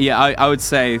 Yeah, I would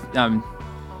say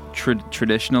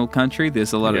traditional country.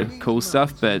 There's a lot of cool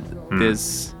stuff, but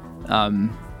there's,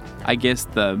 I guess,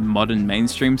 the modern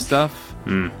mainstream stuff.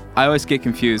 I always get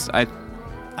confused. I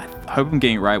hope I'm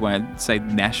getting it right when I say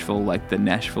Nashville, like the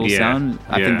Nashville sound.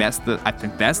 I think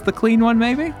that's the clean one,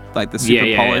 maybe, like the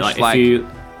super polished. Like if you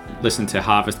listen to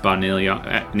Harvest by Neil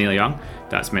Young,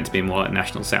 that's meant to be more like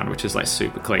National Sound, which is like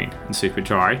super clean and super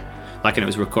dry. Like, and it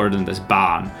was recorded in this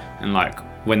barn, and like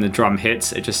when the drum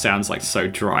hits, it just sounds like so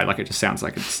dry. Like it just sounds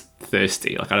like it's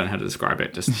thirsty. Like I don't know how to describe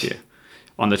it. Just here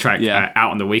on the track,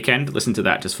 Out on the Weekend. Listen to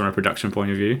that just from a production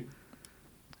point of view.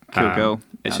 Cool.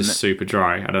 It's just super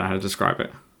dry. I don't know how to describe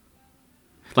it.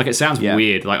 Like it sounds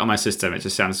weird. Like on my system, it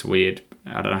just sounds weird.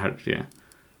 I don't know how to.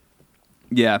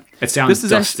 Yeah. It sounds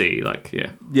dusty.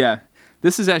 Yeah.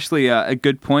 This is actually a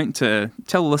good point to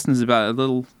tell listeners about a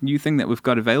little new thing that we've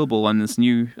got available on this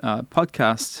new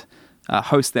podcast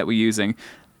host that we're using.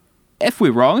 If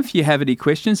we're wrong, if you have any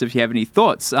questions, if you have any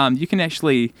thoughts, you can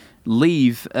actually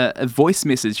leave a voice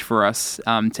message for us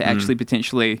to actually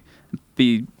potentially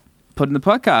be put in the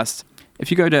podcast.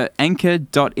 If you go to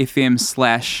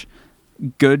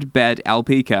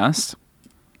anchor.fm/goodbadlpcast,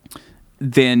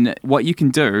 then what you can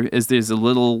do is there's a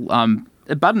little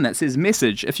a button that says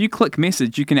message. If you click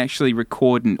message, you can actually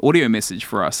record an audio message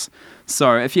for us.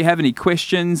 So if you have any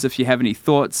questions, if you have any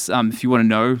thoughts, if you want to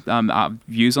know our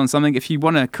views on something, if you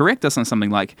want to correct us on something,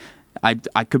 like I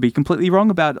could be completely wrong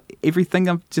about everything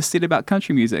I've just said about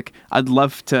country music, I'd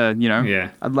love to,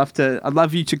 I'd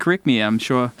love you to correct me. I'm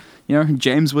sure,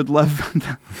 James would love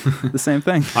the same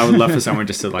thing. I would love for someone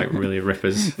just to like really rip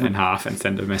us in half and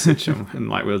send a message, and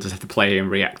like we'll just have to play and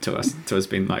react to us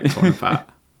being like torn apart.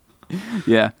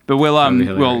 Yeah, but we'll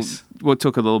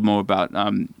talk a little more about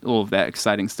all of that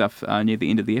exciting stuff near the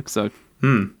end of the episode.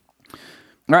 All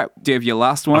right, do you have your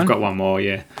last one? I've got one more,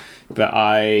 but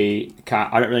I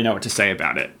don't really know what to say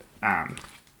about it. I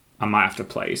might have to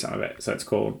play some of it. So it's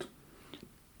called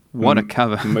What a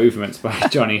Cover. Movements by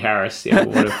Johnny Harris. Yeah,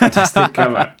 what a fantastic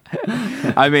cover.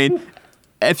 I mean,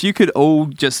 if you could all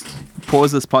just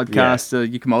pause this podcast,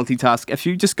 you can multitask. If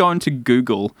you just go into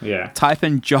Google, Yeah. type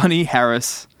in Johnny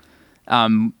Harris,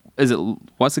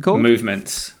 what's it called?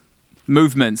 Movements.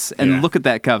 movements, and Yeah. look at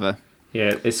that cover.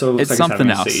 Yeah, it sort of looks It's like it's having something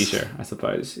a else. seizure, I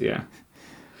suppose. Yeah.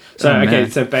 So, Oh, okay,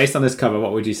 man. so based on this cover,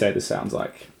 what would you say this sounds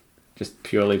like? Just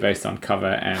purely based on cover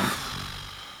and...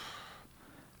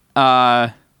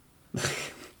 I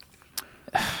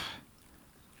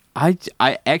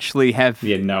actually have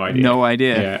Yeah, no idea. no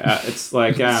idea. Yeah, it's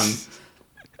like... I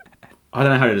don't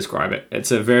know how to describe it.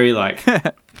 It's a very, like...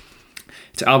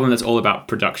 it's an album that's all about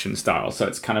production style. So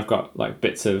it's kind of got, like,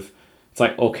 bits of... It's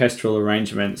like orchestral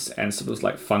arrangements and sort of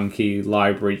like funky,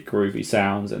 library, groovy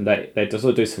sounds. And they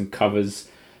also do some covers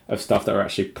of stuff that are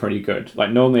actually pretty good. Like,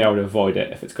 normally I would avoid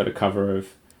it if it's got a cover of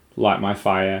Light My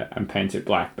Fire and Paint It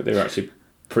Black, but they're actually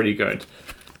pretty good.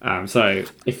 So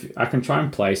if I can try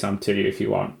and play some to you if you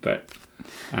want, but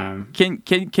Can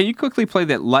you quickly play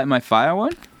that Light My Fire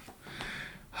one?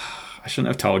 I shouldn't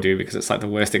have told you because it's like the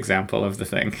worst example of the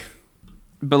thing.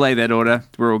 Belay that order.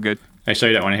 We're all good. Are you sure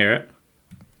you don't want to hear it?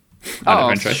 Out of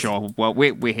Oh, interest? sure. Well,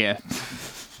 we're here.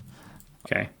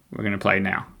 Okay, we're going to play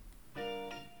now.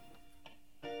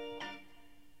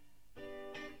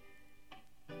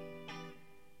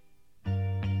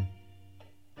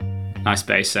 Nice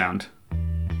bass sound.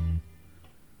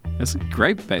 That's a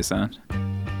great bass sound.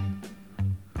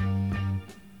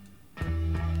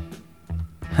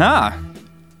 Huh.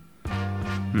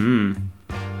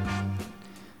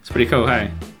 It's pretty cool, hey?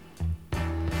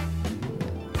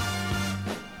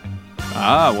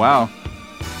 Ah, wow.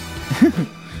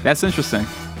 That's interesting.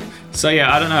 So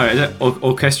yeah, I don't know. Is it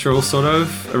orchestral sort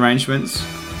of arrangements?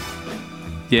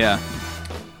 Yeah.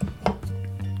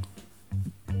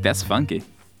 That's funky.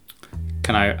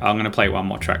 I'm going to play one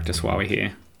more track just while we're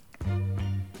here.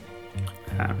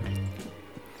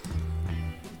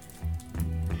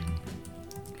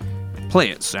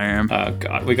 Play it, Sam. Oh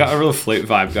god, we got a real flute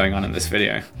vibe going on in this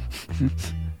video.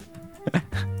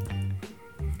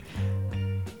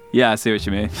 Yeah, I see what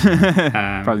you mean.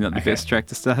 Probably not the okay. best track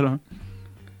to start on.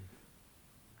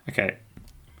 Okay.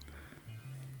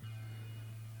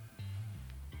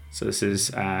 So this is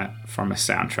from a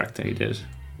soundtrack that he did.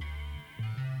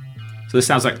 So this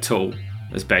sounds like Tool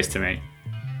as bass to me.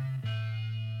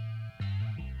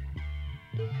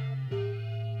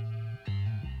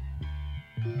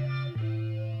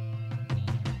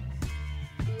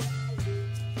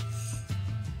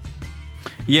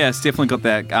 Yeah, it's definitely got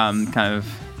that kind of...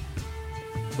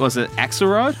 Was it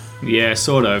Axelrod Yeah,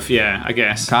 sort of. Yeah, I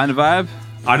guess. kind of vibe?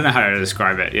 I don't know how to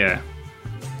describe it. Yeah.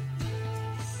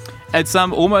 It's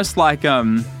almost like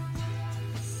I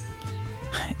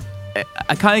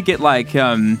kind of get like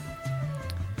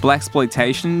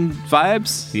blaxploitation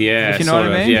vibes. Yeah. if you know sort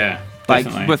what I of, mean. Yeah. Like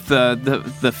Definitely. with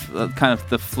the kind of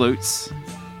the flutes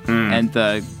and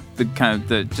the kind of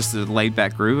the just the laid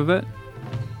back groove of it.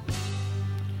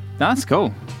 That's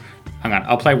cool. Hang on,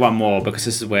 I'll play one more because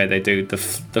this is where they do the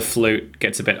flute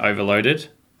gets a bit overloaded.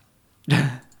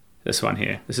 This one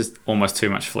here. This is almost too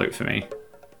much flute for me.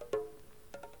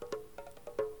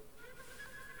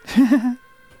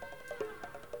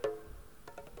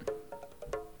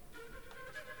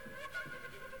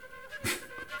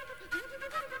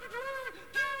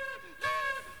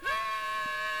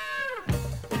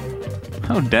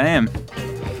 Oh damn!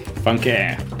 Funky.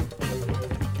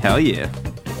 Hell yeah!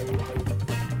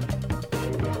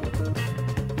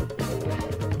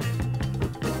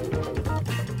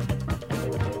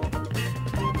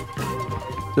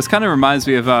 This kind of reminds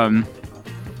me of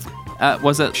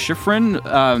was it Schifrin?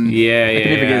 Yeah, I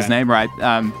can never get his name right.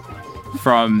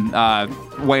 From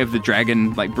Way of the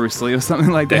Dragon, like Bruce Lee or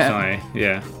something like that. Definitely,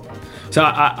 yeah. So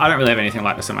I don't really have anything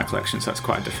like this in my collection, so it's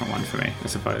quite a different one for me, I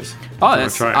suppose. Oh, I'll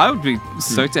that's, try it. I would be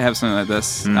stoked to have something like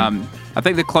this. I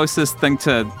think the closest thing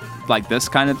to like this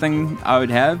kind of thing I would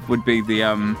have would be the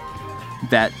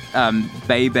that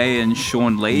Bebe and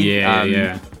Sean Lee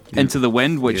Yeah. Into the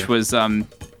Wind, which Yeah. was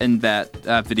in that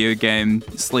video game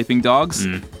Sleeping Dogs.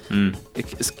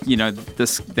 It's, you know,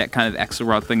 that kind of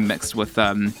Axelrod thing mixed with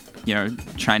you know,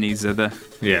 Chinese zither.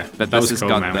 Yeah, But that this was has cool,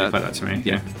 got man. the- When you played that to me.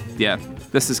 Yeah.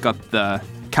 This has got the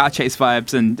car chase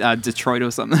vibes in Detroit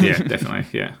or something. Yeah, definitely.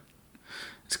 Yeah,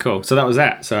 it's cool. So that was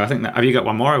that. So I think that. Have you got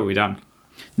one more? Or are we done?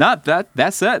 No,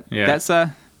 that's it. Yeah. That's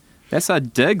our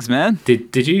digs, man.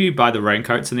 Did you buy the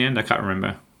raincoats in the end? I can't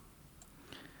remember.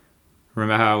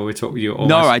 Remember how we talked? You almost...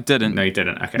 No, I didn't. No, you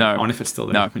didn't. Okay. No. I wonder if it's still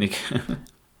there. No. When you...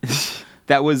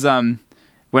 That was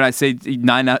when I say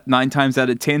nine times out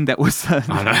of 10, that was Oh,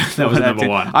 no, that was number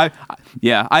one.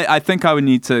 I think I would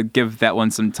need to give that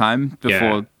one some time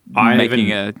before I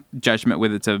making a judgment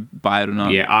whether to buy it or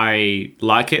not. Yeah, I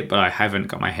like it, but I haven't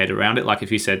got my head around it. Like if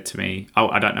you said to me, "Oh,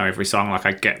 I don't know every song,"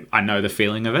 like I know the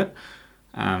feeling of it,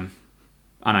 and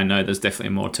I know there's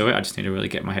definitely more to it. I just need to really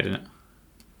get my head in it.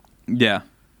 Yeah.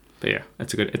 But yeah,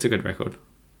 it's a good record,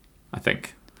 I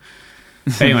think.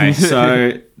 Anyway,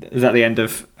 so is that the end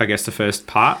of, I guess, the first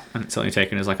part? And it's only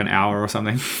taken us like an hour or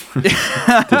something to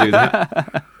do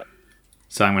that.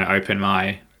 So I'm going to open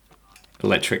my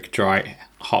electric dry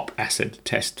hop acid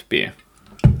test beer.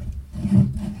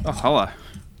 Oh, holla.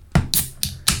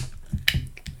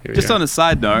 Here we Just go. on a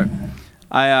side note,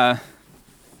 I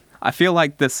feel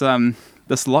like this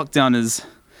lockdown is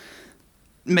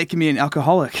making me an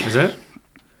alcoholic. Is it?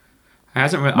 I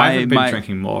haven't been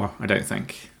drinking more, I don't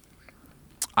think.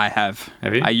 I have.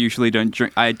 Have you? I usually don't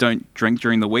drink. I don't drink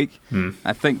during the week.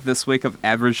 I think this week I've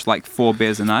averaged like 4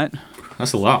 beers a night.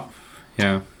 That's a lot.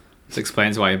 Yeah. This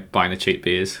explains why you're buying the cheap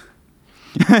beers.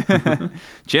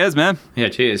 Cheers, man. Yeah,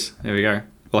 cheers. There we go.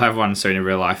 We'll have one soon in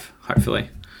real life, hopefully.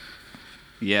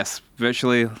 Yes,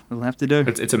 virtually we'll have to do.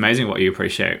 It's amazing what you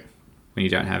appreciate when you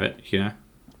don't have it, you know?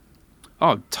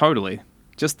 Oh, totally.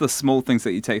 Just the small things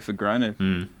that you take for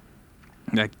granted.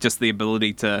 Like just the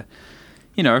ability to,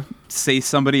 see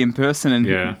somebody in person and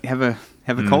have a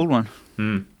cold one.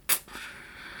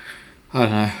 I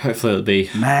don't know. Hopefully it'll be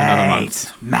another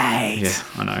month. Mate. Yeah,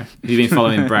 I know. Have you been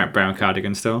following Brown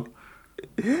Cardigan still?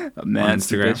 Oh, man, it's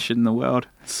the Instagram? best shit in the world.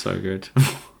 It's so good.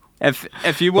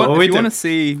 If you want to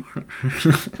see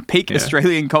peak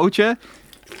Australian culture,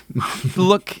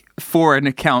 look for an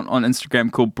account on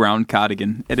Instagram called Brown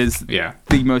Cardigan. It is the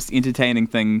most entertaining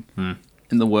thing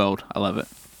in the world. I love it.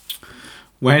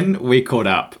 When we caught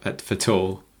up for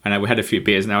Tool, and we had a few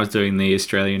beers, and I was doing the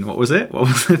Australian. What was it? What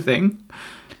was the thing?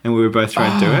 And we were both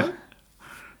trying to do it.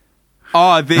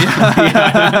 Oh, the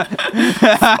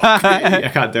I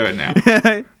can't do it now.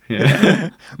 Yeah.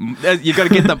 You got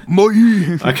to get the moi.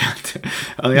 I can't.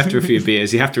 Only after a few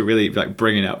beers, you have to really like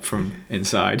bring it up from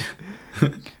inside.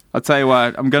 I'll tell you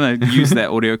what. I'm gonna use that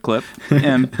audio clip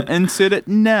and insert it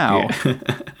now. Yeah.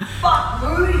 Fuck,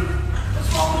 Moody!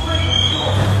 What's wrong with me?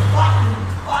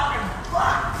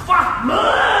 Fuck, Moody!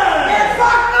 Yeah,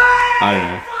 fuck me! I don't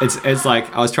know. It's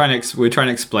like we're trying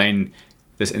to explain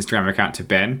this Instagram account to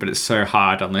Ben, but it's so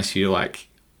hard unless you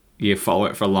follow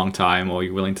it for a long time or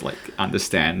you're willing to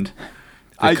understand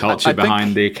the culture I think,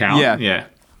 behind the account. Yeah.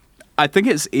 I think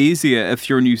it's easier if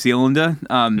you're a New Zealander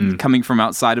coming from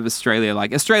outside of Australia.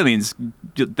 Like Australians,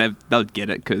 they'll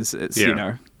get it because it's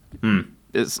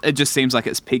it just seems like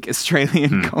it's peak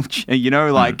Australian culture.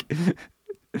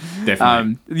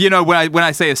 Definitely. When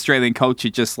I say Australian culture,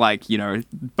 just like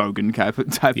bogan type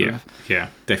of. Yeah,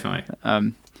 definitely.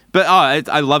 But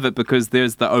I love it because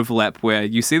there's the overlap where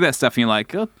you see that stuff and you're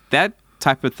like, oh, that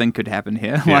type of thing could happen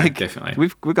here. Yeah, definitely.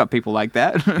 We've got people like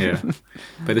that. Yeah,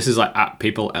 but this is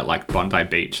people at Bondi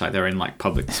Beach, they're in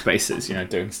public spaces,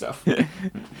 doing stuff.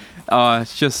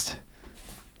 It's just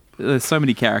there's so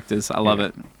many characters. I love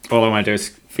it. All I want to do is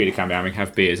for you to come down and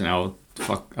have beers, and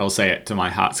I'll say it to my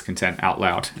heart's content out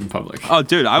loud in public. Oh,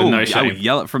 dude, I will shame.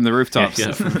 yell it from the rooftops.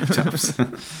 Yeah, from the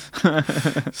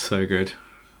rooftops. So good.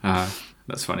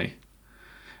 That's funny.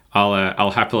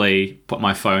 I'll happily put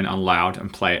my phone on loud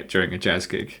and play it during a jazz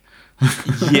gig.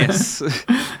 Yes.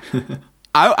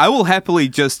 I will happily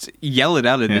just yell it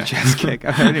out at the jazz gig.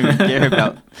 I don't even care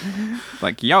about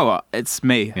yo, it's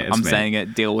me. Yeah, it's I'm me. saying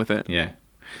it, deal with it. Yeah.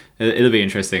 It'll be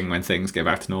interesting when things get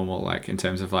back to normal, in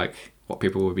terms of what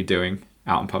people will be doing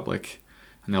out in public.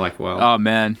 And they're well, oh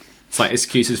man. It's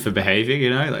excuses for behavior,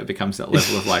 it becomes that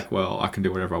level of well, I can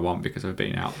do whatever I want because I've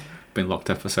been locked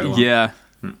up for so long. Yeah.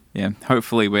 Yeah.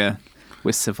 Hopefully we're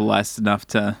civilized enough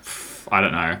to. I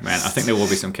don't know, man. I think there will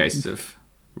be some cases of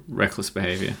reckless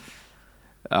behavior.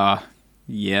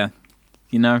 Yeah.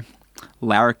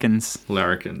 Larrikins.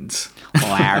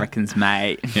 Larrikins,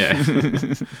 mate. Yeah.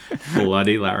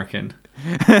 Bloody larrikin.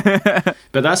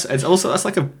 But that's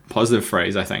a positive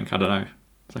phrase, I think. I don't know.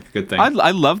 It's a good thing.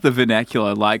 I love the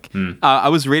vernacular. I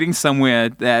was reading somewhere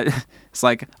that it's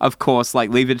of course,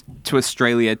 leave it to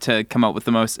Australia to come up with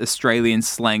the most Australian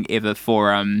slang ever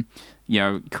for,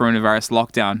 coronavirus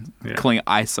lockdown, calling it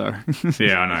ISO.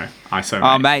 Yeah, I know. ISO, mate.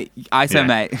 Oh, mate. ISO,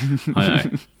 mate. I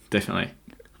know. Definitely.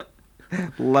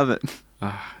 Love it.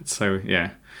 So,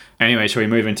 yeah. Anyway, shall we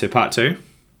move into part 2?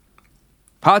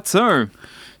 Part 2.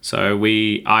 So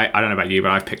I don't know about you,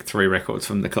 but I've picked 3 records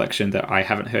from the collection that I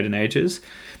haven't heard in ages.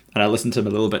 And I listened to them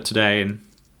a little bit today and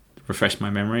refreshed my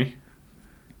memory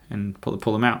and pull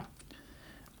them out.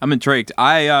 I'm intrigued.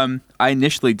 I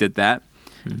initially did that.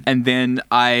 And then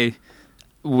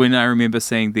when I remember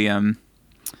seeing the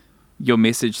your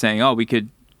message saying, oh, we could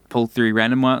pull 3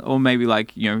 random one, or maybe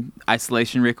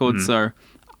isolation records. So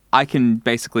I can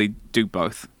basically do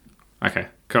both. Okay,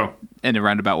 cool. In a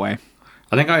roundabout way.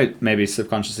 I think I maybe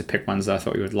subconsciously picked ones that I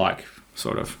thought you would like,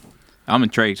 sort of. I'm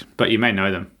intrigued. But you may know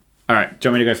them. All right, do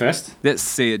you want me to go first? Let's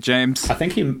see it, James. I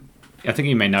think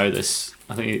you may know this.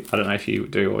 I don't know if you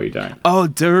do or you don't. Oh,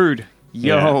 dude.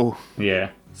 Yo. Yeah.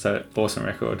 So awesome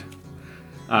record.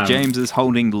 James is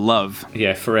holding love.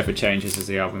 Yeah, Forever Changes is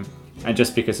the album, and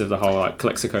just because of the whole like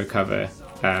Calexico cover,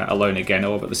 Alone Again,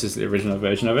 but this is the original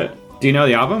version of it. Do you know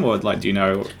the album, or like do you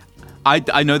know?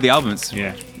 I know the albums.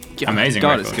 Yeah, amazing.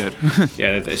 God, record. it's good.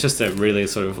 Yeah, it's just a really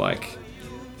sort of like.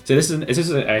 So this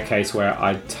is a case where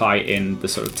I tie in the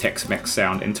sort of Tex-Mex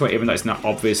sound into it, even though it's not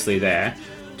obviously there,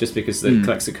 just because the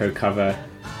Calexico cover,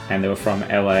 and they were from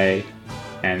LA,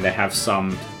 and they have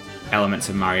some elements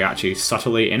of mariachi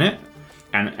subtly in it.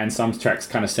 And some tracks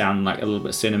kind of sound like a little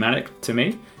bit cinematic to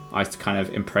me. I kind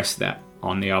of impressed that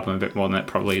on the album a bit more than it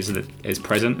probably is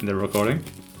present in the recording.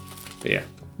 But yeah.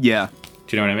 Yeah.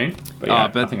 Do you know what I mean? But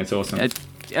yeah, I think it's awesome.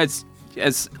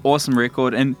 It's awesome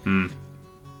record. And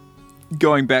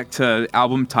going back to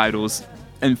album titles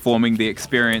informing the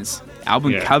experience,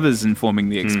 album covers informing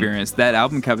the experience, that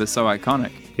album cover is so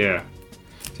iconic. Yeah.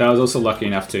 So I was also lucky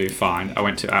enough to find, I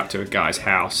went out to a guy's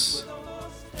house.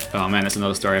 Oh man, that's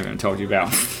another story I haven't told you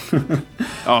about.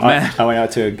 Oh man. I went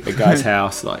out to a guy's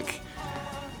house, like,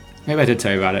 maybe I did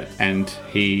tell you about it, and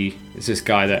he is this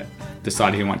guy that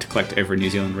decided he wanted to collect every New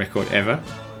Zealand record ever.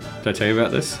 Did I tell you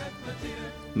about this?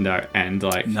 No, and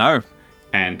like... No.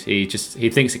 And he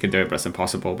thinks he can do it, but it's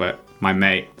impossible. But my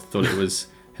mate thought it was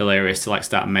hilarious to like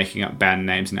start making up band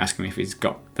names and asking me if he's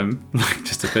got them, like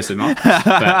just to piss him off.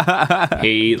 But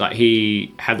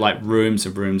he had like rooms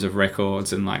of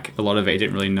records, and like a lot of it he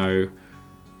didn't really know.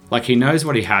 Like he knows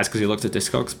what he has because he looked at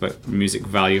Discogs, but music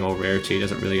value or rarity he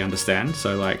doesn't really understand.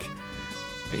 So like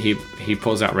he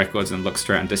pulls out records and looks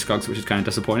straight on Discogs, which is kind of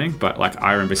disappointing. But like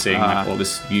I remember seeing like all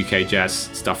this UK jazz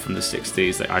stuff from the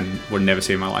 60s that I would never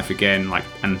see in my life again. Like,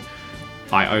 and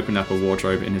I opened up a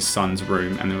wardrobe in his son's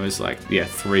room, and there was like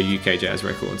 3 UK jazz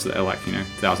records that are like, you know,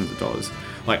 thousands of dollars.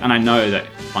 Like, and I know that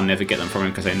I'll never get them from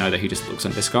him because I know that he just looks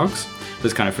on Discogs. So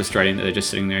it's kind of frustrating that they're just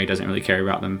sitting there. He doesn't really care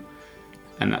about them,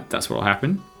 and that's what'll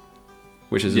happen,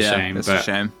 which is a shame. That's but a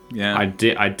shame. Yeah, I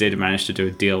did manage to do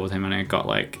a deal with him, and I got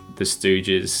like the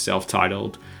Stooges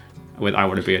self-titled with "I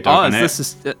Want to Be a Dog." Is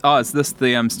this the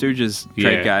Stooges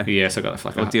trade guy? Yeah, so I got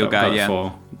like a deal guy,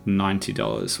 for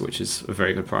 $90, which is a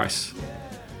very good price.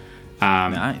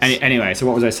 Nice. Anyway, so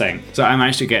what was I saying? So I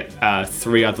managed to get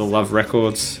 3 other Love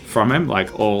records from him,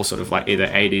 like all sort of like either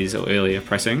 80s or earlier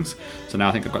pressings. So now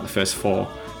I think I've got the first 4,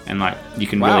 and like you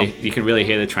can really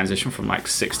hear the transition from like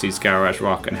 60s garage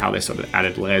rock and how they sort of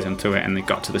added layers into it, and they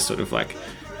got to this sort of like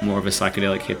more of a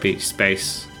psychedelic hippie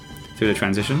space through the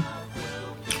transition.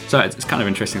 So it's kind of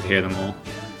interesting to hear them all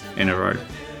in a row.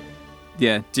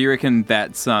 Yeah. Do you reckon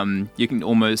that's you can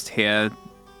almost hear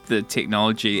the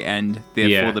technology and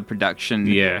therefore the production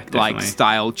like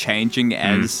style changing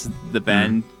as the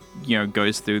band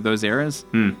goes through those eras?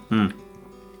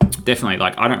 Definitely.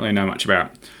 Like I don't really know much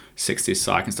about 60s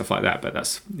psych and stuff like that, but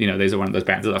that's these are one of those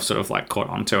bands that I've sort of like caught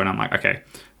onto, and I'm like, okay,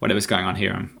 whatever's going on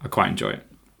here, I quite enjoy it.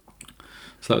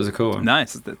 So that was a cool one.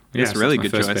 Nice. That's a really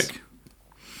good choice. Pick.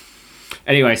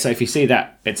 Anyway, so if you see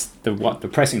that, it's the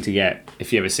pressing to get.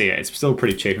 If you ever see it, it's still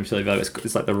pretty cheap and still available.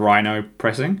 It's like the Rhino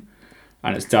pressing,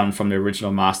 and it's done from the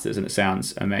original masters, and it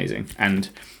sounds amazing. And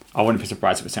I wouldn't be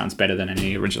surprised if it sounds better than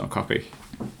any original copy.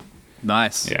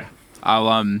 Nice. Yeah.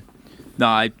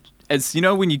 It's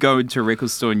when you go into a record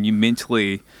store and you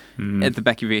mentally at the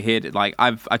back of your head, like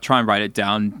I try and write it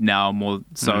down now more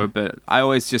so, but I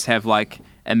always just have like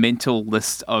a mental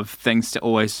list of things to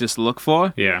always just look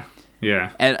for. Yeah.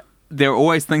 Yeah. And there are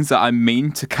always things that I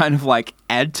mean to kind of like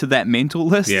add to that mental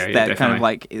list that definitely. kind of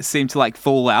like seem to like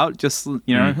fall out, just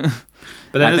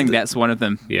But I think that's one of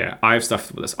them. Yeah, I have stuff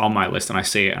that's on my list and I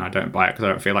see it and I don't buy it because I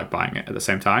don't feel like buying it at the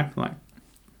same time. Like,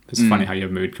 it's funny how your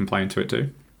mood can play into it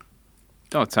too.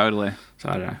 Oh, totally. So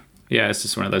I don't know. Yeah, it's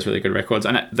just one of those really good records.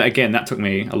 And again, that took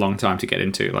me a long time to get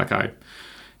into. Like, I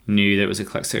knew there was a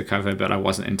Calexico cover, but I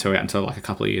wasn't into it until like a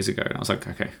couple of years ago. And I was like,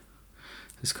 okay,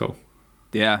 that's cool.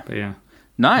 Yeah. But yeah.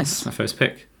 Nice. That's my first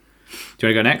pick. Do you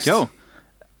want to go next? Cool.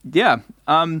 Yeah.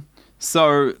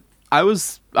 So I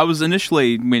was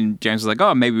initially, when James was like,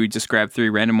 oh, maybe we just grab 3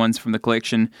 random ones from the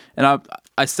collection, and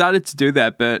I started to do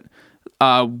that, but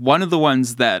one of the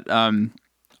ones that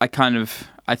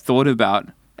I thought about,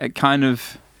 it kind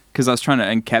of, because I was trying to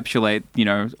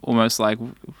encapsulate, almost like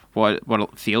what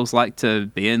it feels like to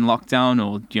be in lockdown,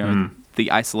 or the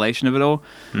isolation of it all.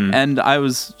 And I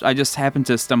just happened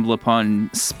to stumble upon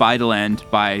Spiderland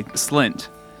by Slint.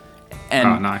 And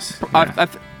oh, nice. Yeah.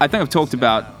 I think I've talked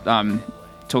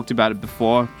about it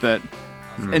before, but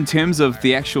in terms of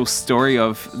the actual story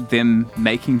of them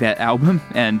making that album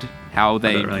and how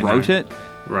they wrote it,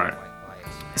 right?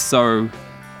 So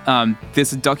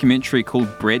there's a documentary called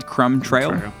Breadcrumb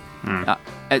Trail.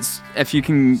 It's, if you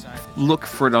can look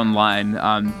for it online,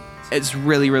 it's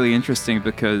really, really interesting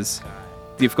because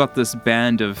you've got this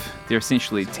band of, they're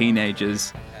essentially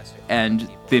teenagers, and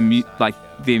their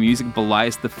music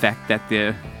belies the fact that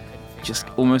they're just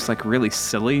almost like really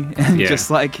silly and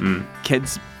just like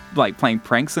kids like playing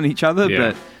pranks on each other.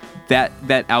 But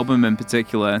that album in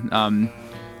particular,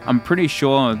 I'm pretty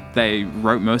sure they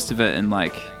wrote most of it in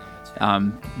like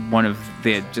one of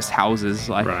their just houses,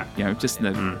 like just in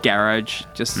the garage.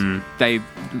 Just they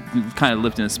kind of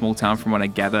lived in a small town, from what I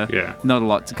gather. Not a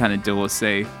lot to kind of do or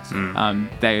see.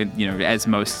 They, as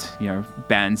most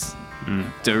bands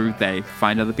do, they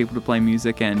find other people to play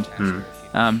music, and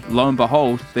lo and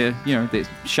behold, they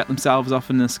shut themselves off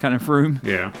in this kind of room,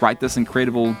 write this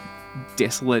incredible,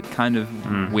 desolate kind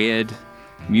of weird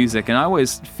music, and I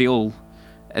always feel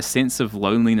a sense of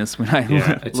loneliness when I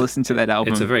listen to that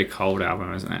album. It's a very cold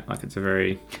album, isn't it? Like, it's a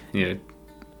very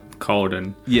cold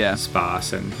and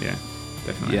sparse, and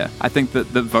definitely. Yeah, I think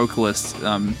that the vocalist,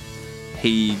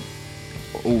 he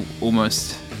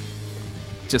almost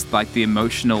just like the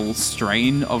emotional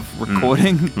strain of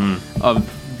recording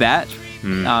of that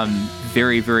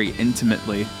very, very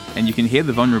intimately, and you can hear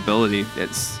the vulnerability.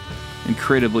 It's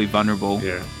incredibly vulnerable.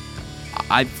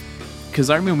 Because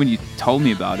I remember when you told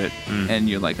me about it, and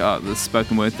you're like, oh, the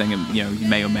spoken word thing, and you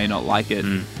may or may not like it.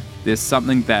 There's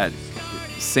something that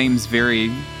seems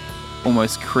very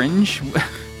almost cringe.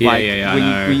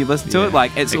 When you listen to it,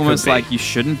 like it's almost like you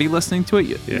shouldn't be listening to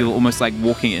it. You're almost like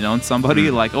walking in on somebody,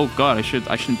 like, oh god, I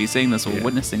shouldn't be seeing this or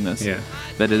witnessing this.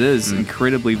 But it is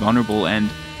incredibly vulnerable, and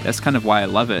that's kind of why I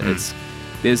love it.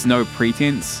 There's no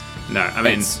pretense. No, I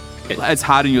mean, it's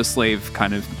hard on your sleeve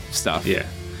kind of stuff.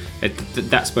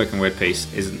 That spoken word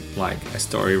piece isn't like a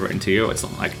story written to you. It's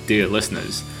not like, dear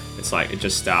listeners. It's like, it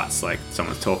just starts like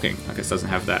someone's talking. Like, it doesn't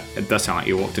have that. It does sound like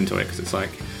you walked into it, because it's like,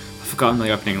 I've forgotten the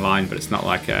opening line, but it's not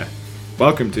like a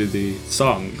welcome to the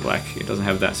song. Like, it doesn't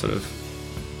have that sort of.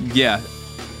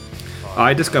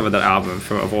 I discovered that album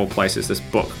from, of all places, this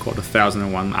book called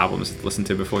 1001 Albums to Listen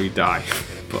to Before You Die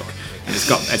book. And it's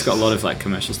got a lot of like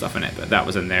commercial stuff in it, but that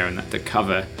was in there, and the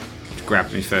cover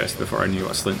grabbed me first before I knew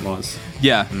what Slint was.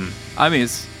 I mean,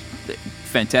 it's a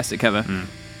fantastic cover.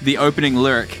 The opening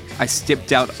lyric, I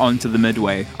stepped out onto the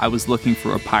Midway, I was looking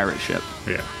for a pirate ship.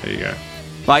 There you go.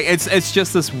 Like, it's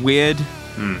just this weird,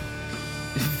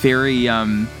 very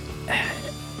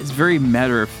it's very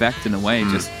matter of fact in a way,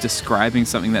 just describing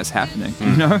something that's happening.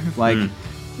 Like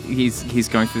he's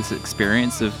going through this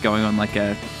experience of going on like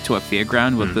to a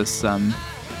fairground with this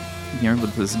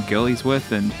with this girl he's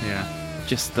with, and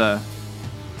just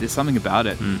there's something about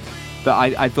it. But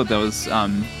I thought that was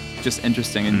just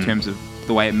interesting in terms of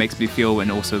the way it makes me feel,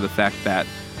 and also the fact that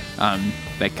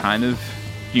they kind of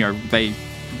they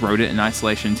wrote it in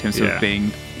isolation in terms of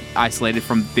being isolated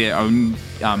from their own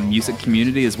music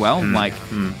community as well. Like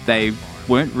they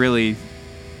weren't really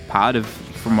part of,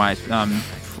 from my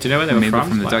do you know where they were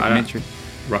from the documentary?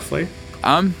 Roughly?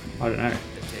 I don't know.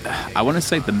 I want to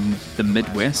say the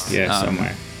Midwest.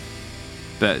 Somewhere.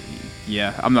 But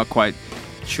yeah, I'm not quite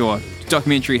sure.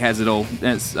 Documentary has it all.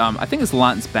 It's I think it's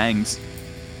Lance Bangs.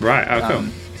 Right. Oh, cool.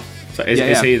 So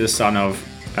is he the son of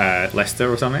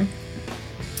Lester or something?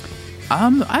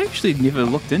 I actually never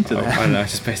looked into that. I don't know,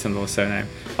 just based on the surname.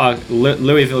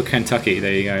 Louisville, Kentucky.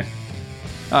 There you go.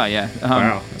 Oh yeah.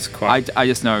 Wow, that's quite. I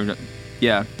just know,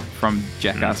 from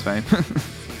Jackass fame.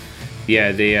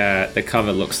 The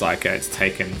cover looks like it's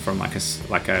taken from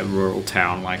like a rural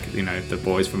town, like the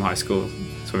boys from high school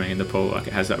swimming in the pool. Like,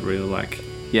 it has that real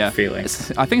feeling.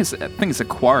 I think it's a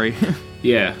quarry.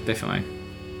 Yeah, definitely.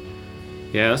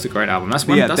 Yeah, that's a great album. That's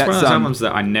one of those albums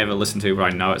that I never listen to, but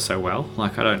I know it so well.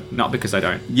 Like, not because I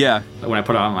don't. Yeah. Like, when I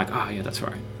put it on, I'm like, oh yeah, that's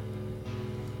right.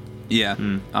 Yeah.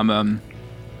 I'm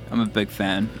a big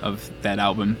fan of that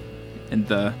album, and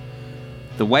the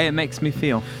way it makes me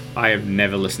feel. I have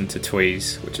never listened to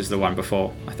Tweez, which is the one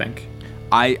before, I think.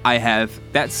 I have.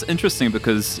 That's interesting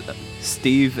because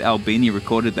Steve Albini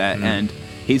recorded that, and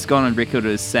he's gone on record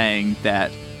as saying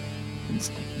that it's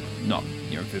not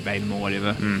verbatim or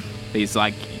whatever. He's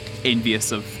like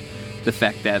envious of the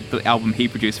fact that the album he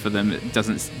produced for them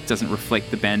doesn't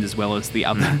reflect the band as well as the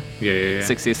other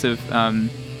successive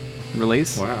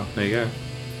release. Wow, there you go.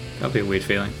 That'll be a weird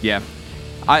feeling. Yeah,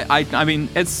 I mean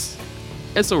it's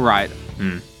alright.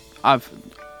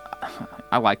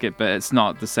 I like it, but it's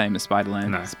not the same as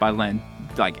Spiderland. No. Spiderland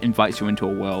like invites you into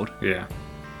a world. Yeah,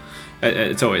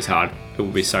 it's always hard. It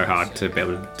will be so hard to be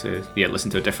able to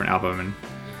listen to a different album, and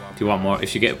you want more.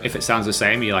 If it sounds the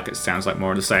same, you like it sounds like more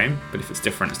of the same. But if it's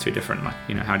different, it's too different. Like,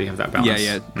 how do you have that balance?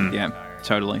 Yeah.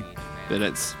 totally. But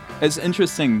it's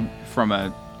interesting from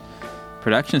a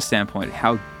production standpoint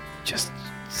how just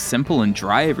simple and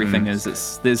dry everything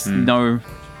is. There's no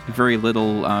very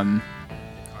little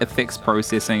effects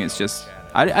processing. It's just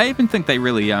I even think they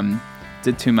really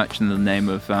did too much in the name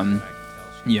of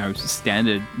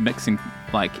standard mixing,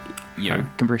 like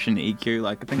compression EQ.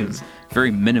 Like I think it's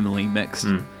very minimally mixed,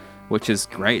 which is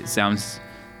great. It sounds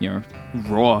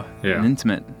raw and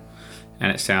intimate.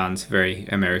 And it sounds very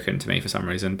American to me for some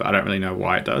reason, but I don't really know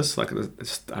why it does. Like, I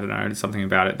don't know, there's something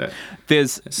about it that it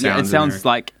sounds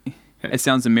like it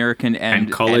sounds American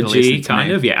and college-y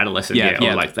kind of, adolescent,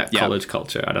 or like that college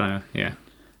culture. I don't know,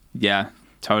 yeah,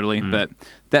 totally. But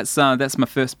that's my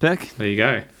first pick. There you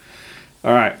go.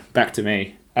 All right, back to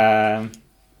me. I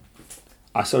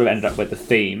sort of ended up with the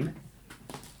theme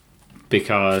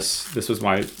because this was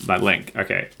my link.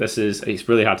 Okay, it's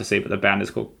really hard to see, but the band is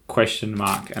called Question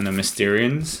Mark and the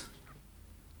Mysterians.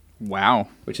 Wow.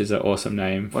 Which is an awesome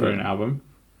name for an album.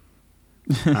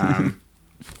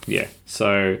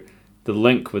 So the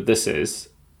link with this is,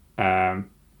 I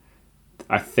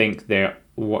think they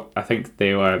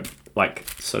were like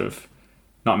sort of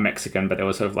not Mexican, but they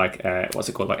were sort of like what's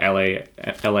it called, like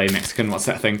LA Mexican. What's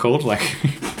that thing called? Like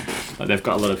they've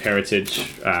got a lot of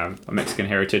heritage, Mexican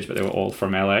heritage, but they were all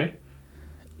from LA.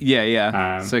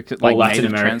 Yeah. So like Latin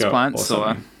native America transplants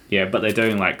or yeah, but they're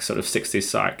doing like sort of 60s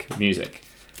psych music.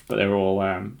 But they're all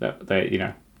I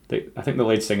think the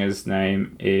lead singer's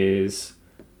name is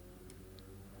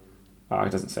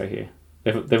it doesn't say here.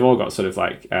 They've all got sort of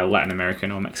like Latin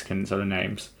American or Mexican sort of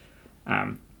names,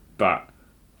 but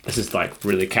this is like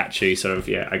really catchy sort of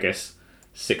I guess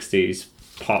 60s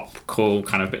pop, cool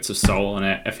kind of bits of soul in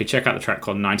it. If you check out the track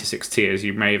called 96 Tears,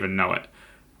 you may even know it.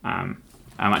 I'm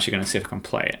actually going to see if I can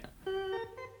play it.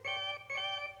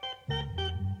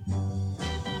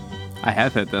 I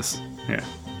have heard this. Yeah.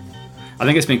 I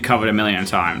think it's been covered a million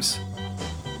times.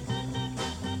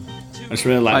 I just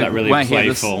really like that really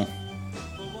playful.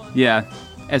 Yeah.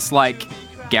 It's like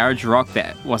garage rock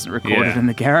that wasn't recorded in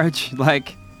the garage.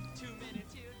 Like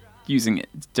using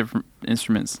different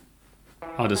instruments.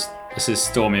 This is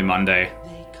Stormy Monday.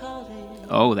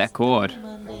 Oh, that chord.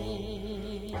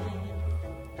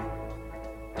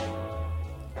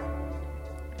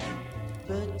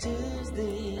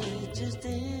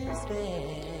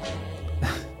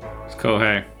 It's cool,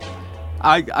 hey?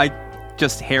 I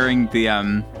just hearing the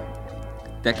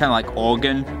that kind of like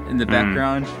organ in the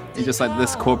background, and just like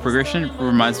this chord progression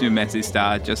reminds me of Mazzy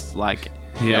Star, just like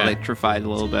electrified a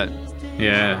little bit.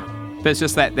 Yeah. But it's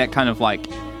just that kind of like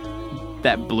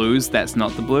that blues that's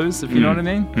not the blues, if you know what I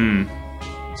mean.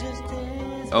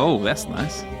 Oh, that's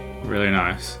nice. Really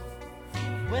nice.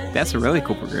 That's a really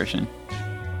cool progression.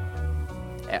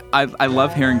 I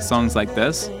love hearing songs like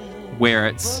this where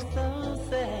it's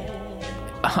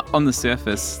on the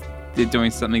surface they're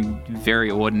doing something very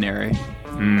ordinary.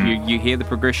 You hear the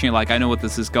progression, you're like, I know what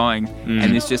this is going,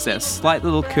 and there's just that slight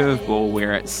little curveball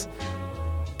where it's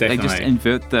Definitely. They just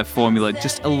invert the formula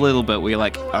just a little bit where you're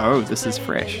like, oh, this is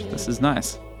fresh, this is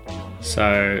nice.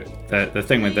 So the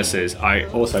thing with this is I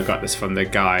also got this from the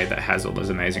guy that has all those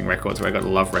amazing records where I got the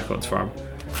Love records from,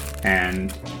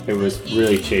 and it was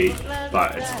really cheap,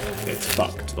 but it's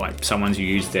fucked. Like someone's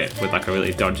used it with like a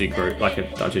really dodgy group, like a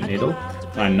dodgy needle.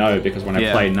 I know because when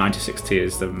I play 96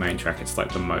 Tears, the main track, it's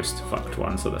like the most fucked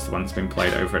one, so that's the one that's been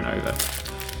played over and over.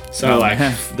 So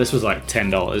this was like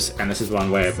 $10, and this is one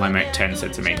where my mate 10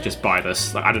 said to me, just buy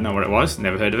this. Like, I don't know what it was,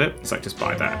 never heard of it. It's like, just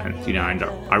buy that, and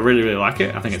I really, really like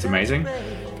it. I think it's amazing,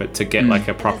 but to get like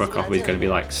a proper copy is going to be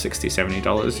like $60, $70,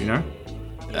 So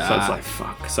it's like,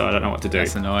 fuck. So I don't know what to do.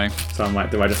 That's annoying. So I'm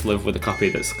like, do I just live with a copy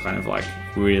that's kind of like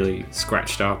really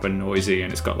scratched up and noisy,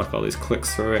 and it's got like all these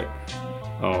clicks through it?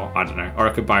 Or I don't know. Or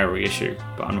I could buy a reissue,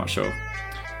 but I'm not sure.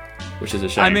 Which is a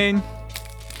shame. I mean,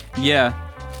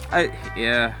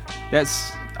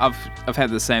 that's I've had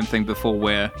the same thing before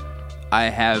where I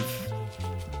have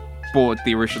bought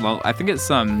the original. I think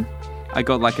it's I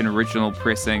got like an original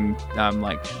pressing,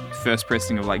 like first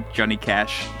pressing of like Johnny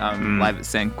Cash, live at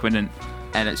San Quentin,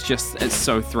 and it's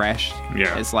so thrashed.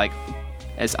 Yeah. It's like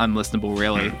it's unlistenable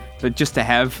really. But just to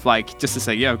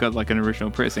say, I've got like an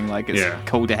original pressing, like it's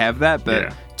cool to have that,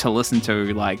 but to listen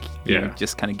to, like, you know,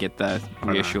 just kind of get the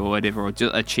reissue or whatever, or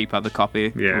just a cheap other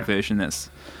copy or version that's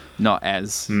not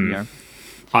as,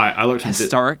 I looked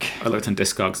historic. I looked on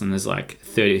Discogs and there's like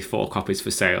 34 copies for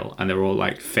sale, and they're all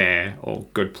like fair or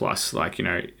good plus. Like,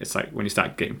 it's like when you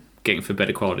start getting for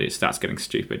better quality, it starts getting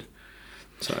stupid.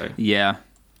 So yeah,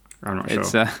 I'm not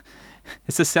sure.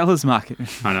 It's a seller's market.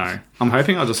 I know. I'm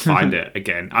hoping I'll just find it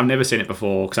again. I've never seen it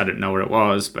before because I didn't know what it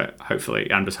was, but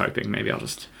hopefully, I'm just hoping maybe I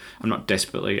don't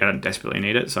desperately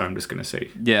need it, so I'm just going to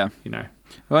see. Yeah. You know.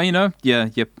 Well, you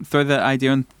throw that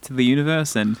idea into the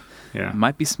universe and Yeah. it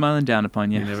might be smiling down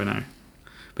upon you. You never know.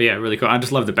 But yeah, really cool. I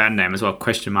just love the band name as well,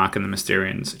 Question Mark and the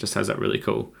Mysterians. It just has that really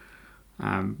cool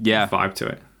vibe to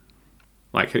it.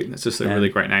 Like, it's just a really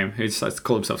great name. Who decides to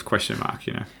call themselves Question Mark,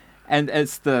 you know? And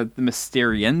it's the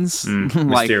Mysterians.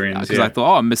 Mysterians, Because yeah. I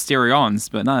thought,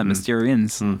 Mysterions, but no,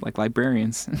 Mysterians, like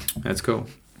librarians. That's cool.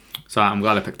 So I'm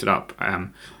glad I picked it up.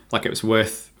 Like, it was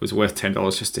worth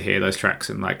 $10 just to hear those tracks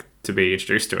and, like, to be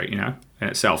introduced to it, you know, in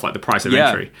itself. Like, the price of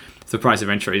entry. If the price of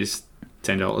entry is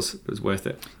 $10, it was worth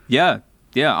it. Yeah.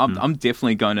 I'm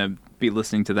definitely going to be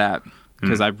listening to that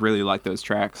because I really like those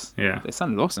tracks. Yeah. They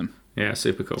sounded awesome. Yeah,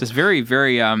 super cool. Just very,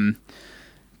 very,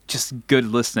 just good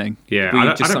listening. Yeah, Where I you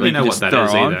don't just really know what something that you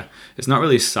is just throw on. either. It's not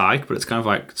really psych, but it's kind of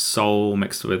like soul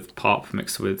mixed with pop,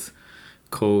 mixed with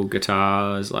cool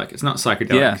guitars. Like, it's not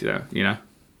psychedelic, though, you know?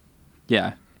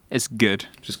 Yeah, it's good.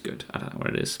 Just good. I don't know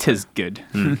what it is. Tis good.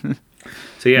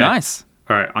 So, yeah. Nice.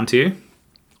 All right, on to you.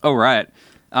 All right.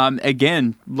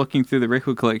 Again, looking through the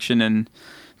record collection and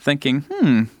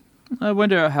thinking, I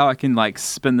wonder how I can like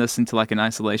spin this into like an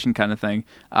isolation kind of thing.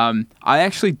 I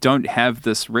actually don't have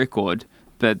this record,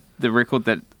 but the record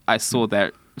that I saw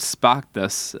that sparked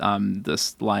this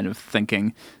this line of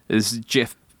thinking is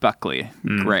Jeff Buckley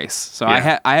Grace. So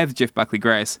Yeah. I have Jeff Buckley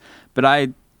Grace, but I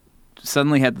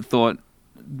suddenly had the thought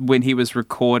when he was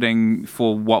recording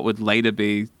for what would later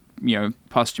be, you know,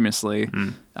 posthumously,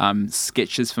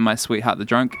 Sketches for My Sweetheart the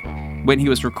Drunk. When he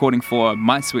was recording for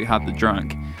My Sweetheart the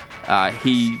Drunk,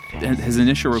 his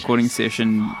initial recording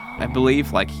session, I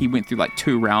believe, like he went through like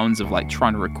 2 rounds of like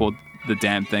trying to record the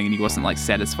damn thing, and he wasn't like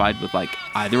satisfied with like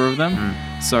either of them.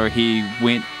 So he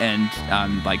went and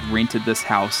like rented this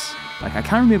house. Like I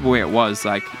can't remember where it was.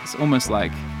 Like it's almost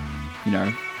like, you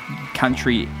know,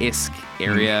 country-esque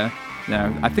area. You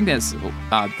know, I think that's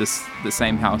the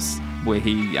same house where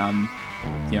he, you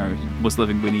know, was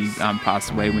living when he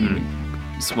passed away when he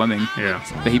went swimming. Yeah.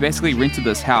 But he basically rented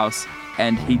this house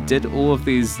and he did all of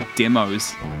these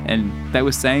demos, and they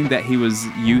were saying that he was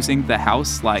using the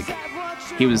house like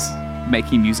he was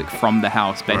making music from the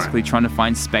house, basically trying to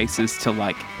find spaces to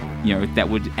like, you know, that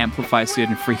would amplify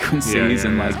certain frequencies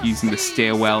and like using the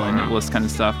stairwell and all this kind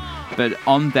of stuff. But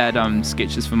on that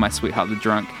Sketches for My Sweetheart the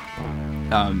Drunk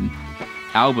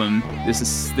album,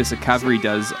 there's a cover he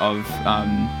does of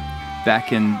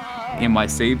Back in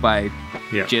NYC by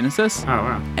Genesis. Oh,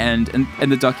 wow. And in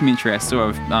the documentary I saw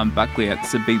of Buckley,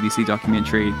 it's a BBC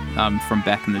documentary from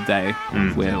back in the day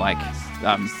where like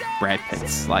Brad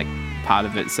Pitt's like part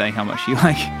of it saying how much he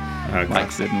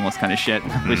likes it and all this kind of shit,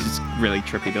 which is really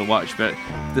trippy to watch. But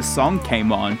the song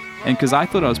came on, and because I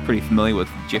thought I was pretty familiar with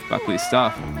Jeff Buckley's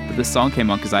stuff, but the song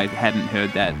came on because I hadn't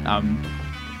heard that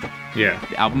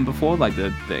the album before, like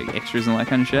the extras and all that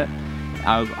kind of shit.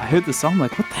 I heard the song,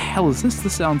 like, what the hell is this?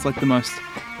 This sounds like the most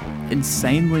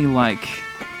insanely like.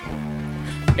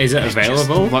 Is it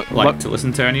available to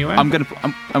listen to anywhere? I'm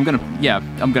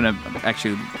gonna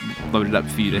actually load it up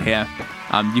for you to hear.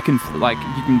 You can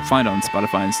find it on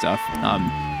Spotify and stuff.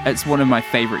 It's one of my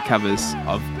favorite covers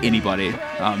of anybody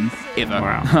ever.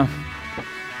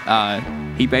 Wow.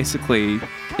 He basically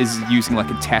is using like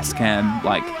a Tascam,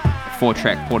 like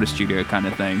 4-track Porter Studio kind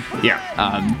of thing. Yeah.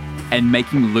 And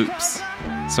making loops.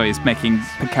 So he's making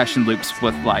percussion loops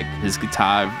with like his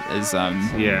guitar, his a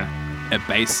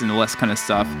bass and all this kind of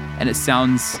stuff, and it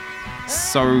sounds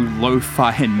so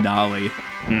lo-fi and gnarly,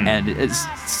 and it's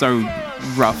so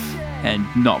rough and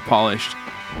not polished,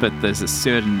 but there's a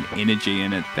certain energy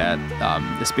in it that,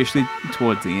 especially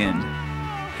towards the end,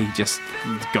 he just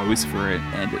goes for it,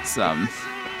 and it's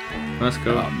that's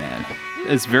cool. Oh man,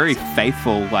 it's very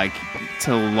faithful, like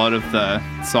to a lot of the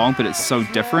song, but it's so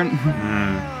different.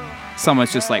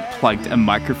 Someone's just like plugged a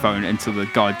microphone into the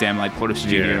goddamn like Porter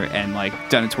Studio and like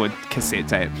done it to a cassette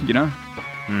tape, you know?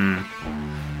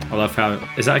 I love how,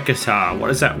 is that a guitar? What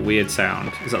is that weird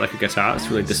sound? Is that like a guitar? It's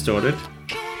really distorted.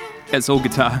 It's all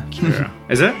guitar. Yeah.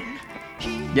 Is it?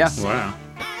 Yeah. Wow.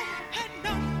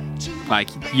 Like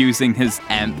using his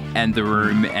amp and the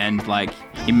room, and like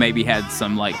he maybe had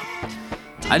some like,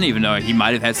 I don't even know, he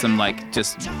might have had some like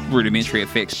just rudimentary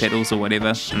effects pedals or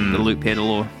whatever, the loop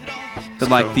pedal or. But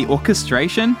like the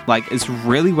orchestration, like is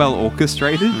really well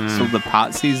orchestrated. So the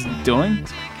parts he's doing,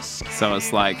 so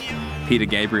it's like Peter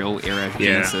Gabriel era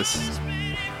Genesis.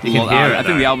 You can hear it, I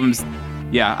think the album's,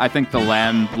 I think The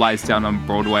Lamb Lies Down on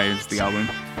Broadway is the album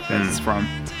that it's from.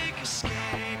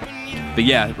 But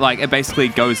yeah, like it basically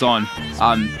goes on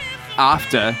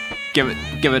after give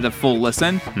it a full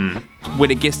listen.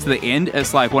 When it gets to the end,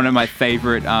 it's like one of my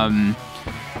favorite.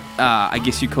 I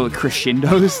guess you call it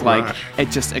crescendos. Like Right.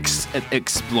 it just it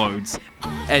explodes.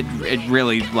 It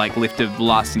really like left a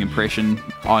lasting impression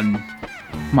on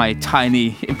my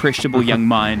tiny impressionable young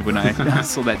mind when I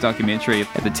saw that documentary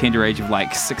at the tender age of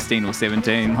like 16 or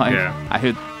 17. Like Yeah. I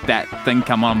heard that thing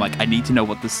come on. I'm like, I need to know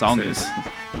what this song is.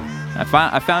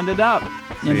 I found it out,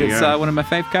 and There you it's go. one of my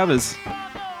fave covers.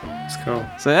 It's cool.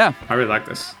 So yeah, I really like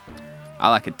this. I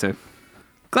like it too.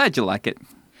 Glad you like it.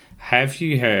 Have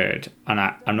you heard, and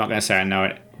I'm not going to say I know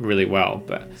it really well,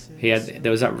 but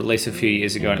there was that release a few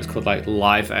years ago and it's called like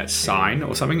Live at Sine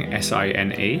or something,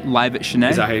 SINE. Live at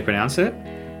Sinead. Is that how you pronounce it?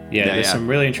 Yeah, there's yeah. some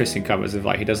really interesting covers of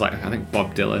like, he does like, I think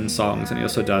Bob Dylan songs, and he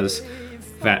also does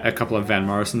a couple of Van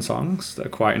Morrison songs that are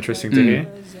quite interesting to hear.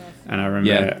 And I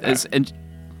remember,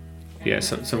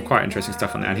 some quite interesting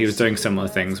stuff on there. And he was doing similar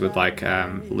things with like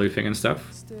looping and stuff.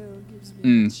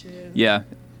 Yeah,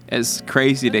 it's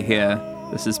crazy to hear.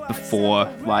 This is before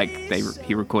like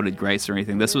he recorded Grace or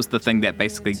anything. This was the thing that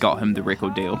basically got him the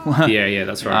record deal. Yeah,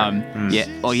 that's right.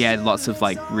 Yeah, lots of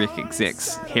like rec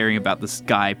execs hearing about this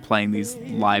guy playing these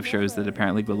live shows that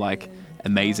apparently were like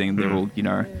amazing. They're all,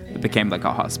 it became like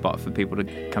a hot spot for people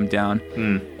to come down.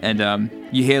 And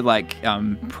you hear like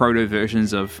proto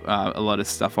versions of a lot of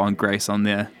stuff on Grace on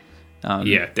there.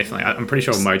 Yeah, definitely. I'm pretty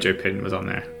sure Mojo Pin was on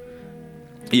there.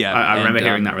 Yeah, I remember and,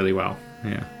 hearing that really well.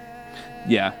 Yeah.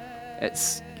 Yeah,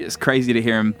 it's crazy to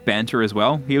hear him banter as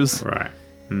well. He was Right.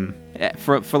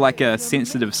 for like a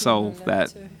sensitive soul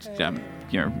that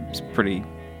it's pretty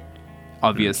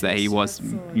obvious that he was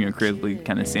incredibly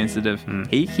kind of sensitive.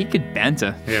 He could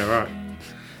banter. Yeah,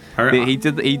 right. He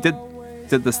did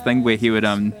this thing where he would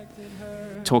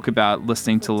talk about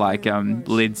listening to like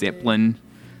Led Zeppelin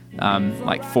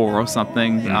like 4 or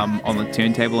something on the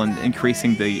turntable and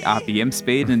increasing the RPM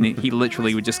speed, and he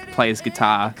literally would just play his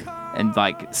guitar and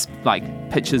like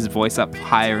pitch his voice up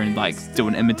higher and like do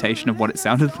an imitation of what it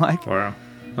sounded like. Wow.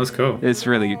 That's cool. It's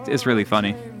really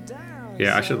funny.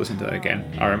 Yeah, I should listen to it again.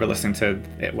 I remember listening to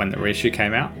it when the reissue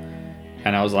came out,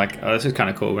 and I was like, oh, this is kind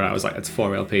of cool, but I was like, it's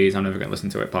 4 LPs, I'm never going to listen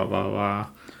to it, blah, blah, blah.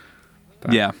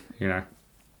 But, Yeah.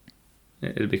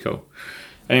 It'd be cool.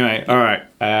 Anyway, all right.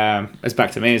 It's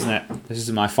back to me, isn't it? This is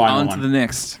my final On one. to the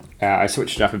next. I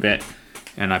switched it up a bit,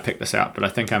 and I picked this out, but I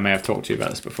think I may have talked to you about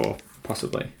this before,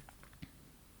 possibly.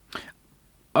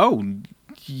 Oh,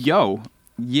 yo,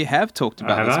 you have talked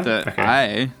about Have this, I? but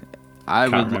Okay. I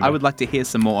remember. would like to hear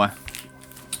some more.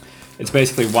 It's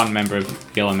basically one member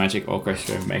of Yellow Magic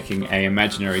Orchestra making a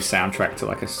imaginary soundtrack to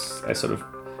like a sort of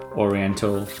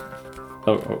Oriental.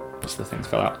 Oh, what's the things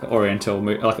fell out? Oriental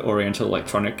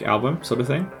electronic album sort of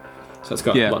thing. So it's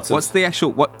got lots of. What's the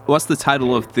actual what's the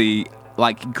title of the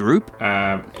like group?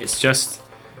 It's just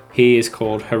he is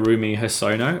called Harumi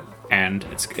Hosono, and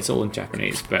it's all in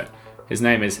Japanese, but his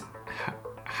name is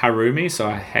Harumi, so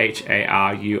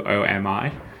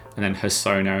Haruomi, and then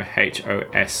Hosono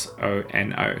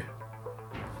Hosono,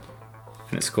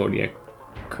 and it's called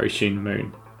Koshin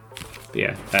Moon. But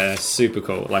yeah, super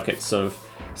cool. Like it sort of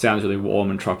sounds really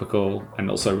warm and tropical, and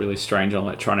also really strange and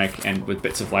electronic, and with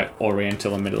bits of like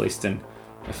Oriental and Middle Eastern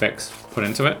effects put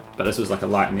into it. But this was like a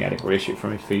Light in the Attic reissue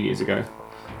from a few years ago.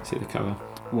 See the cover.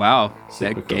 Wow,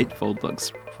 Super that cool. gatefold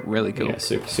looks really cool. Yeah,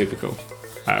 super cool.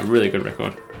 Really good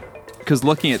record. Because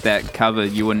looking at that cover,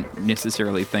 you wouldn't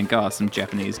necessarily think, oh, some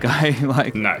Japanese guy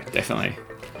like No, definitely.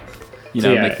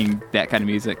 Yeah. making that kind of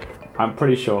music. I'm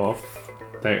pretty sure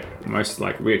that most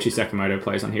like Ryuichi Sakamoto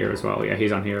plays on here as well. Yeah,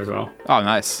 he's on here as well. Oh,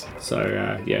 nice. So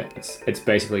yeah, it's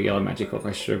basically Yellow Magic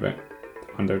Orchestra, but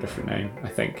under a different name, I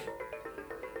think.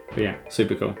 But yeah,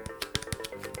 super cool.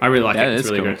 I really like That it. It's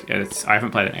is really cool. good. Yeah, I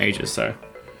haven't played it in ages, so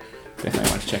definitely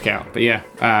want to check out. But yeah,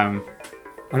 I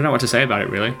don't know what to say about it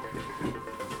really.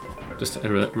 Just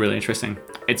really interesting.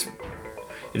 It's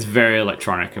very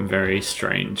electronic and very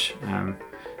strange.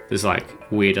 There's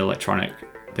like weird electronic.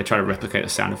 They try to replicate the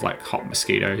sound of like hot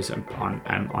mosquitoes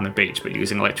on a beach, but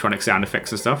using electronic sound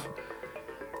effects and stuff.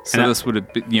 So And this would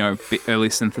have been, be early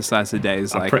synthesizer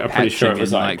days, I'm like pretty sure it patching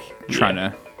was and, like, trying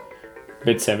to.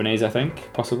 Mid 70s, I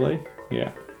think, possibly.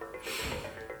 Yeah.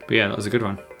 But yeah, that was a good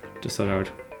one. Just thought I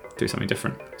would do something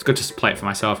different. It's good to play it for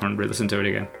myself and re-listen to it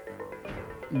again.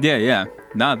 Yeah.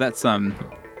 No, that's a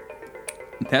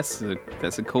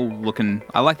cool looking.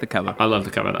 I like the cover. I love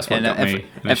the cover. That's what And, got me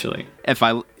initially. If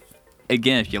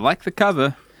you like the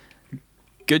cover,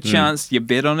 good chance you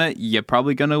bet on it, you're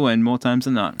probably gonna win more times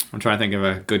than not. I'm trying to think of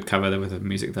a good cover with a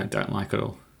music that I don't like at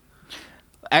all.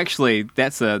 Actually,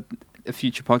 that's a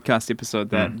future podcast episode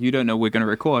that you don't know we're gonna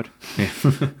record. Yeah.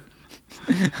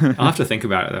 I'll have to think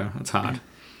about it though. It's hard.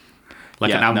 Like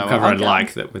Yeah, an album no, cover I'm I'd down.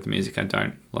 like, that with music I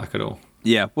don't like at all.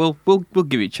 Yeah, we'll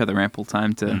give each other ample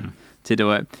time to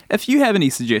do it. If you have any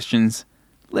suggestions,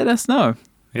 let us know.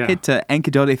 Yeah. Head to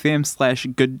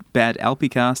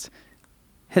anchor.fm/goodbadlpcast.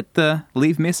 Hit the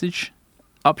leave message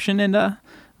option, and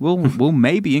we'll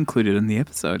maybe include it in the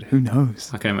episode. Who knows?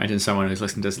 I can imagine someone who's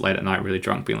listening to this late at night, really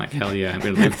drunk, being like, "Hell yeah, I'm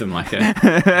going to leave them like a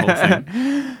whole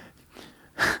thing."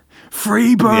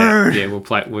 Freebird, Yeah, we'll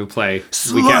play.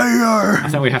 Slayer. I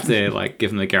think we have to like give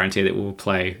them the guarantee that we'll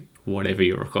play whatever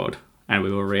you record, and we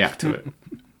will react to it.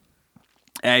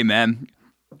 Hey man,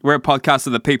 we're a podcast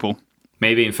of the people.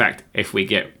 Maybe, in fact, if we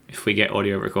get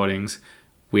audio recordings,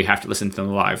 we have to listen to them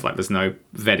live. Like, there's no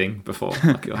vetting before.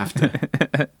 Like, you'll have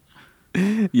to,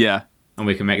 Yeah. and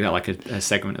we can make that like a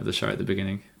segment of the show at the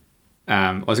beginning.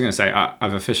 I was going to say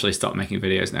I've officially stopped making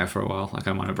videos now for a while. Like,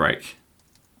 I'm on a break,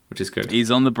 which is good.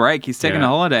 He's on the break. He's taking Yeah, a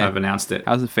holiday. I've announced it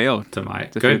How's it feel? to my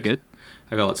Does it feel good?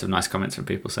 I got lots of nice comments from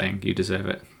people saying you deserve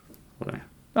it. So,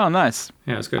 Oh, nice.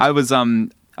 yeah, it's good. I was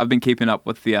I've been keeping up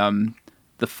with the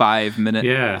 5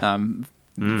 minute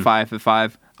 5 for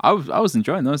 5. I was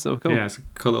enjoying those. They were cool. Yeah, it's a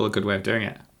cool little good way of doing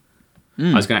it.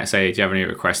 I was going to say, do you have any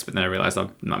requests? But then I realized I'm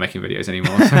not making videos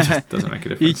anymore, so it just doesn't make a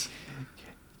difference.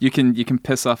 You can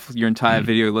piss off your entire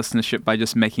video listenership by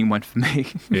just making one for me.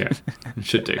 Yeah, it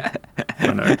should do.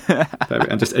 I know.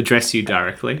 And just address you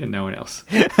directly and no one else.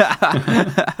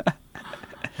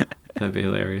 That'd be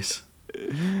hilarious.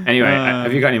 Anyway,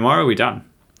 have you got any more, or are we done?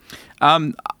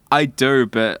 I do,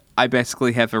 but I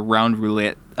basically have a round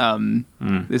roulette.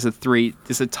 There's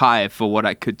a tie for what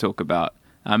I could talk about.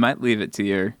 I might leave it to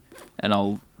you,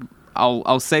 and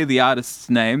I'll say the artists'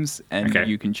 names, and Okay.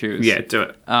 you can choose. Yeah, do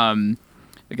it.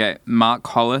 Okay, Mark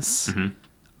Hollis,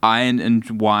 Iron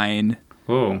and Wine,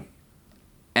 Oh,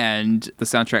 and the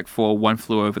soundtrack for One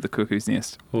Flew Over the Cuckoo's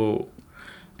Nest. oh.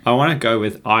 I want to go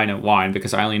with Iron and Wine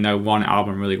because I only know one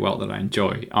album really well that I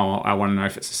enjoy. I want to know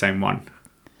if it's the same one.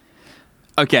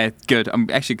 Okay, good. I'm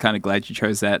actually kind of glad you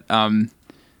chose that.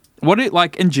 What are,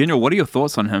 like in general? What are your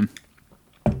thoughts on him?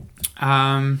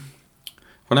 When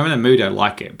I'm in a mood, I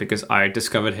like it because I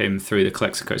discovered him through the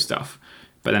Calexico stuff.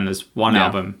 But then there's one Yeah.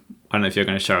 album. I don't know if you're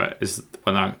going to show it. Is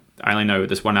when I only know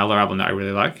there's one other album that I really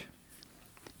like.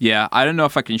 Yeah, I don't know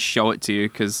if I can show it to you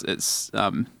because it's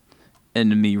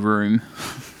in me room.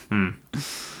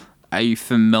 Are you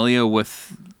familiar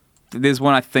with? There's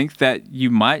one I think that you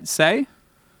might say,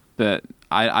 but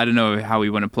I don't know how we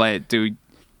want to play it. Do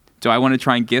I want to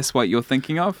try and guess what you're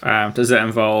thinking of? Does it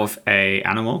involve a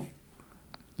animal?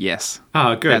 Yes.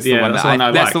 Oh, good. That's Yeah, the one that's that the one I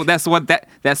like.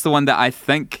 that's the one that I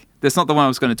think. That's not the one I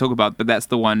was going to talk about, but that's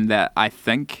the one that I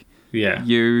think Yeah.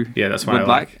 you that's one would I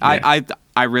like. Yeah.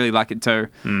 I really like it too,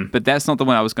 but that's not the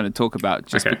one I was going to talk about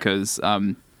just Okay. because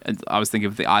I was thinking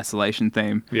of the isolation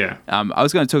theme. Yeah. I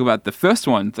was going to talk about the first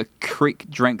one, The Creek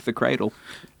Drank the Cradle.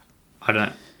 I don't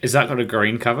know. Is that got a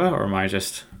green cover or am I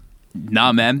just...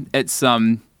 Nah, man. It's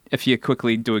if you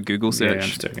quickly do a Google Yeah, I'm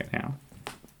search. just doing it now.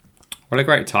 What a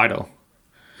great title.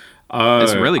 Oh,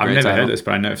 It's a really great I've never title. heard this,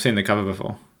 but I've seen the cover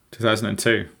before.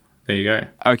 2002. There you go.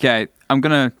 Okay, I'm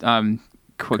going to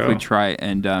quickly Cool. try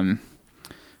and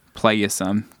play you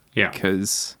some. Yeah.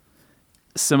 Because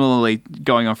similarly,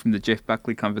 going on from the Jeff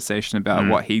Buckley conversation about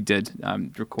what he did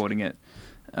recording it,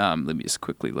 let me just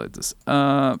quickly load this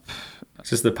up.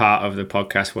 This is the part of the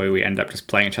podcast where we end up just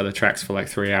playing each other tracks for like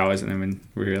 3 hours and then when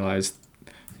we realise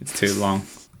it's too long.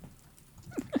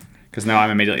 Because now I'm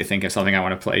immediately thinking of something I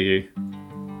want to play you.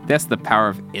 That's the power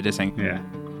of editing. Yeah.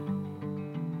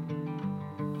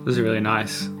 This is really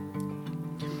nice.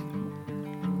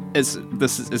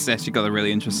 It's actually got a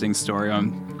really interesting story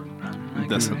on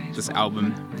this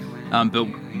album. But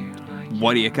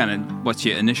what's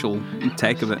your initial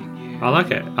take of it? I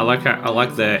like it. I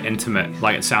like the intimate,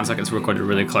 like it sounds like it's recorded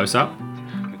really close up.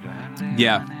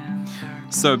 Yeah.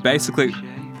 So basically,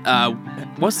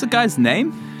 what's the guy's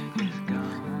name?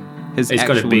 His He's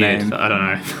actual got a beard. name, I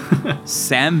don't know.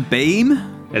 Sam Beam,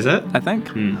 Is it? I think.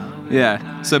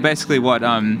 Yeah. So basically, what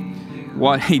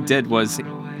he did was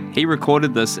he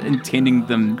recorded this, intending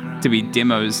them to be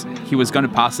demos. He was going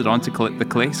to pass it on to the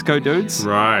Calexico dudes,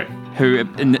 Right. who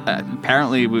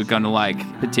apparently were going to like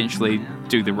potentially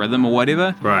do the rhythm or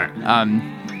whatever. Right.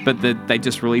 But they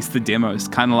just released the demos,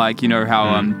 kind of like, you know,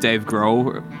 how Dave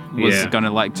Grohl was Yeah. going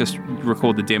to like just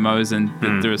record the demos, and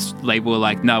the label were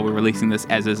like, no, we're releasing this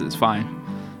as is, it's fine.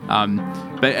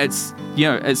 But it's, you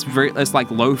know, it's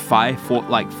like lo-fi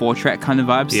 4-track kind of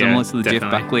vibe, Yeah, similar to the Jeff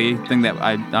definitely. Buckley thing that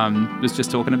I was just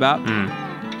talking about.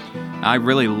 I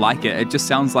really like it. It just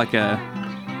sounds like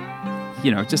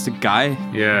just a guy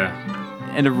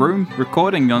Yeah. in a room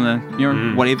recording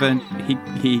on whatever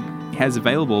he has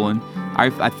available, and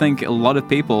I think a lot of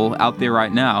people out there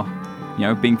right now,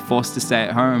 being forced to stay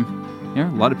at home, a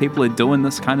lot of people are doing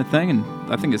this kind of thing, and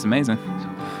I think it's amazing.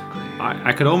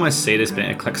 I could almost see this being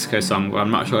a Calexico song, but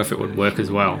I'm not sure if it would work as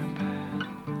well.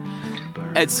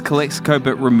 It's Calexico,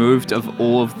 but removed of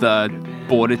all of the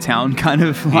border town kind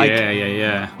of like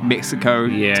Mexico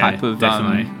type of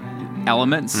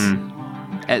elements.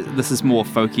 This is more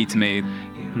folky to me.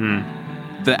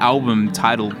 The album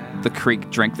title, The Creek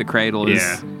Drank the Cradle,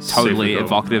 is totally cool.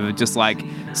 Evocative of just like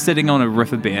sitting on a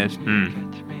riverbed.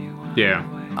 Yeah.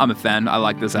 I'm a fan. I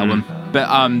like this album.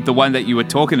 But the one that you were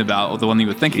talking about, or the one you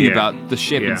were thinking about, The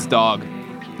Shepherd's Dog,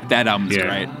 that album's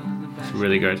great. It's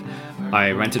really good.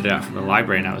 I rented it out from the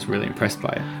library and I was really impressed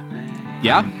by it.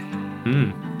 Yeah?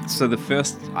 So the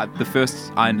first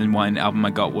Iron and Wine album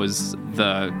I got was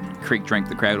The Creek Drank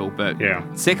the Cradle, but the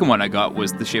second one I got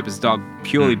was The Shepherd's Dog,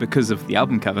 purely because of the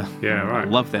album cover. Yeah, right. I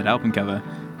love that album cover.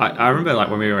 I remember like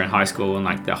when we were in high school and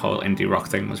like the whole indie rock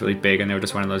thing was really big, and they were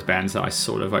just one of those bands that I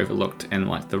sort of overlooked in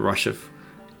like the rush of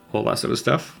all that sort of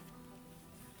stuff.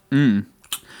 I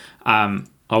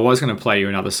was going to play you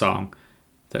another song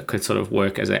that could sort of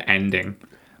work as an ending,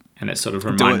 and it sort of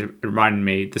reminded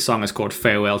me. The song is called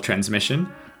Farewell Transmission,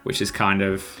 which is kind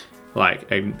of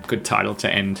like a good title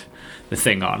to end the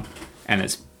thing on, and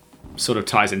it's sort of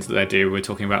ties into the idea we're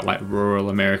talking about, like rural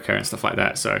America and stuff like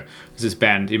that. So there's this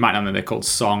band, you might know them, they're called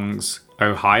Songs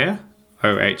Ohia,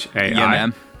 OHAI. Yeah,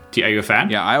 man. Are you a fan?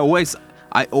 Yeah, I always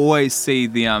see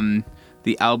the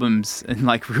albums in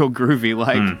like real groovy,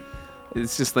 like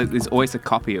it's just like there's always a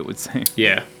copy, it would seem.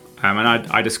 Yeah, and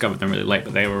I discovered them really late,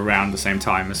 but they were around the same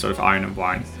time as sort of Iron and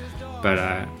Wine.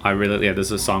 But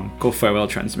there's a song called Farewell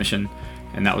Transmission,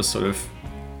 and that was sort of,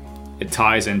 it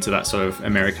ties into that sort of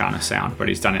Americana sound, but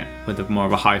he's done it with more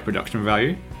of a high production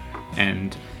value,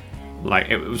 and like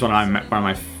it was one of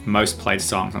my most played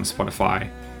songs on Spotify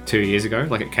 2 years ago.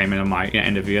 Like it came in on my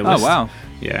end of year list. Oh wow!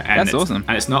 Yeah, and that's awesome.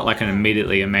 And it's not like an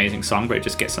immediately amazing song, but it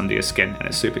just gets under your skin, and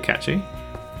it's super catchy.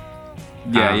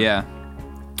 Yeah.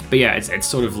 But yeah, it's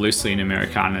sort of loosely an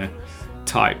Americana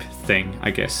type thing,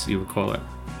 I guess you would call it.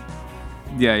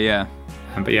 Yeah.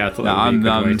 But yeah, I thought that would be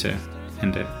a good way to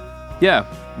end it. Yeah,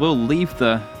 we'll leave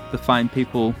the fine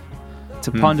people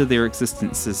to ponder their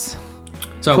existences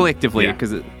collectively,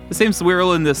 because it seems we're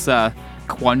all in this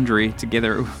quandary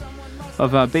together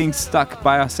of being stuck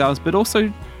by ourselves, but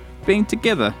also being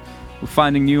together. We're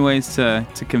finding new ways to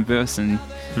converse and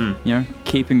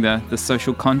keeping the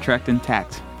social contract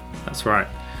intact. That's right.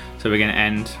 So we're going to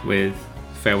end with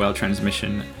Farewell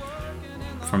Transmission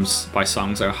by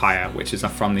Songs Ohia, which is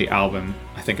from the album,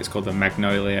 I think it's called the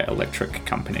Magnolia Electric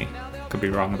Company. Could be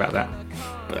wrong about that,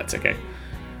 but that's okay.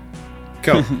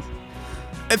 Cool.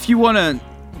 If you want to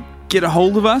get a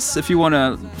hold of us, if you want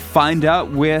to find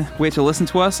out where to listen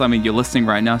to us, I mean, you're listening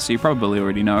right now, so you probably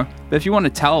already know. But if you want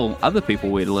to tell other people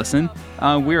where to listen,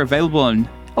 we're available on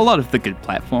a lot of the good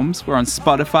platforms. We're on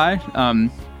Spotify.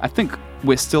 I think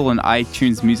we're still on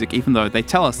iTunes Music, even though they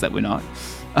tell us that we're not.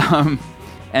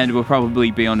 And we'll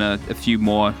probably be on a few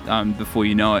more before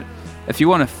you know it. If you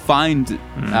want to find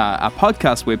our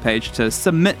podcast webpage to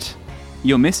submit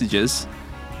your messages,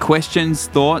 questions,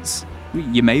 thoughts,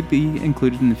 you may be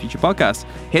included in the future podcast.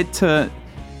 Head to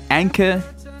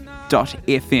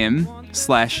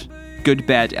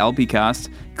anchor.fm/goodbadlpcast,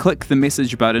 click the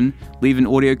message button, leave an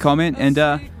audio comment, and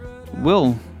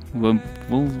we'll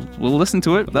listen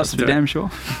to it. That's for damn sure.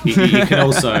 You can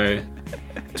also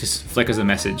just flick us a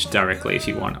message directly if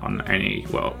you want on any.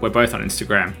 Well, we're both on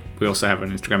Instagram. We also have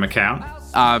an Instagram account.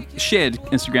 Shared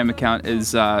Instagram account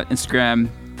is Instagram.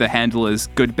 The handle is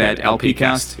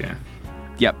goodbadlpcast. Yeah.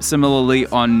 Yep. Similarly,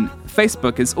 on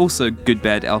Facebook is also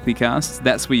goodbadlpcast.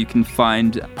 That's where you can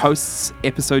find posts,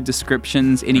 episode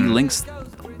descriptions, any links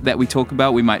that we talk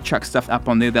about. We might chuck stuff up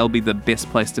on there. That'll be the best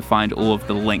place to find all of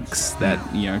the links that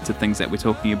to things that we're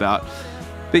talking about.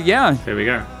 But yeah, here we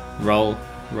go. Roll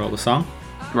the song.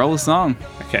 Roll the song.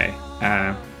 Okay.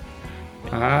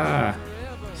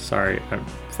 Sorry, I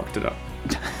fucked it up.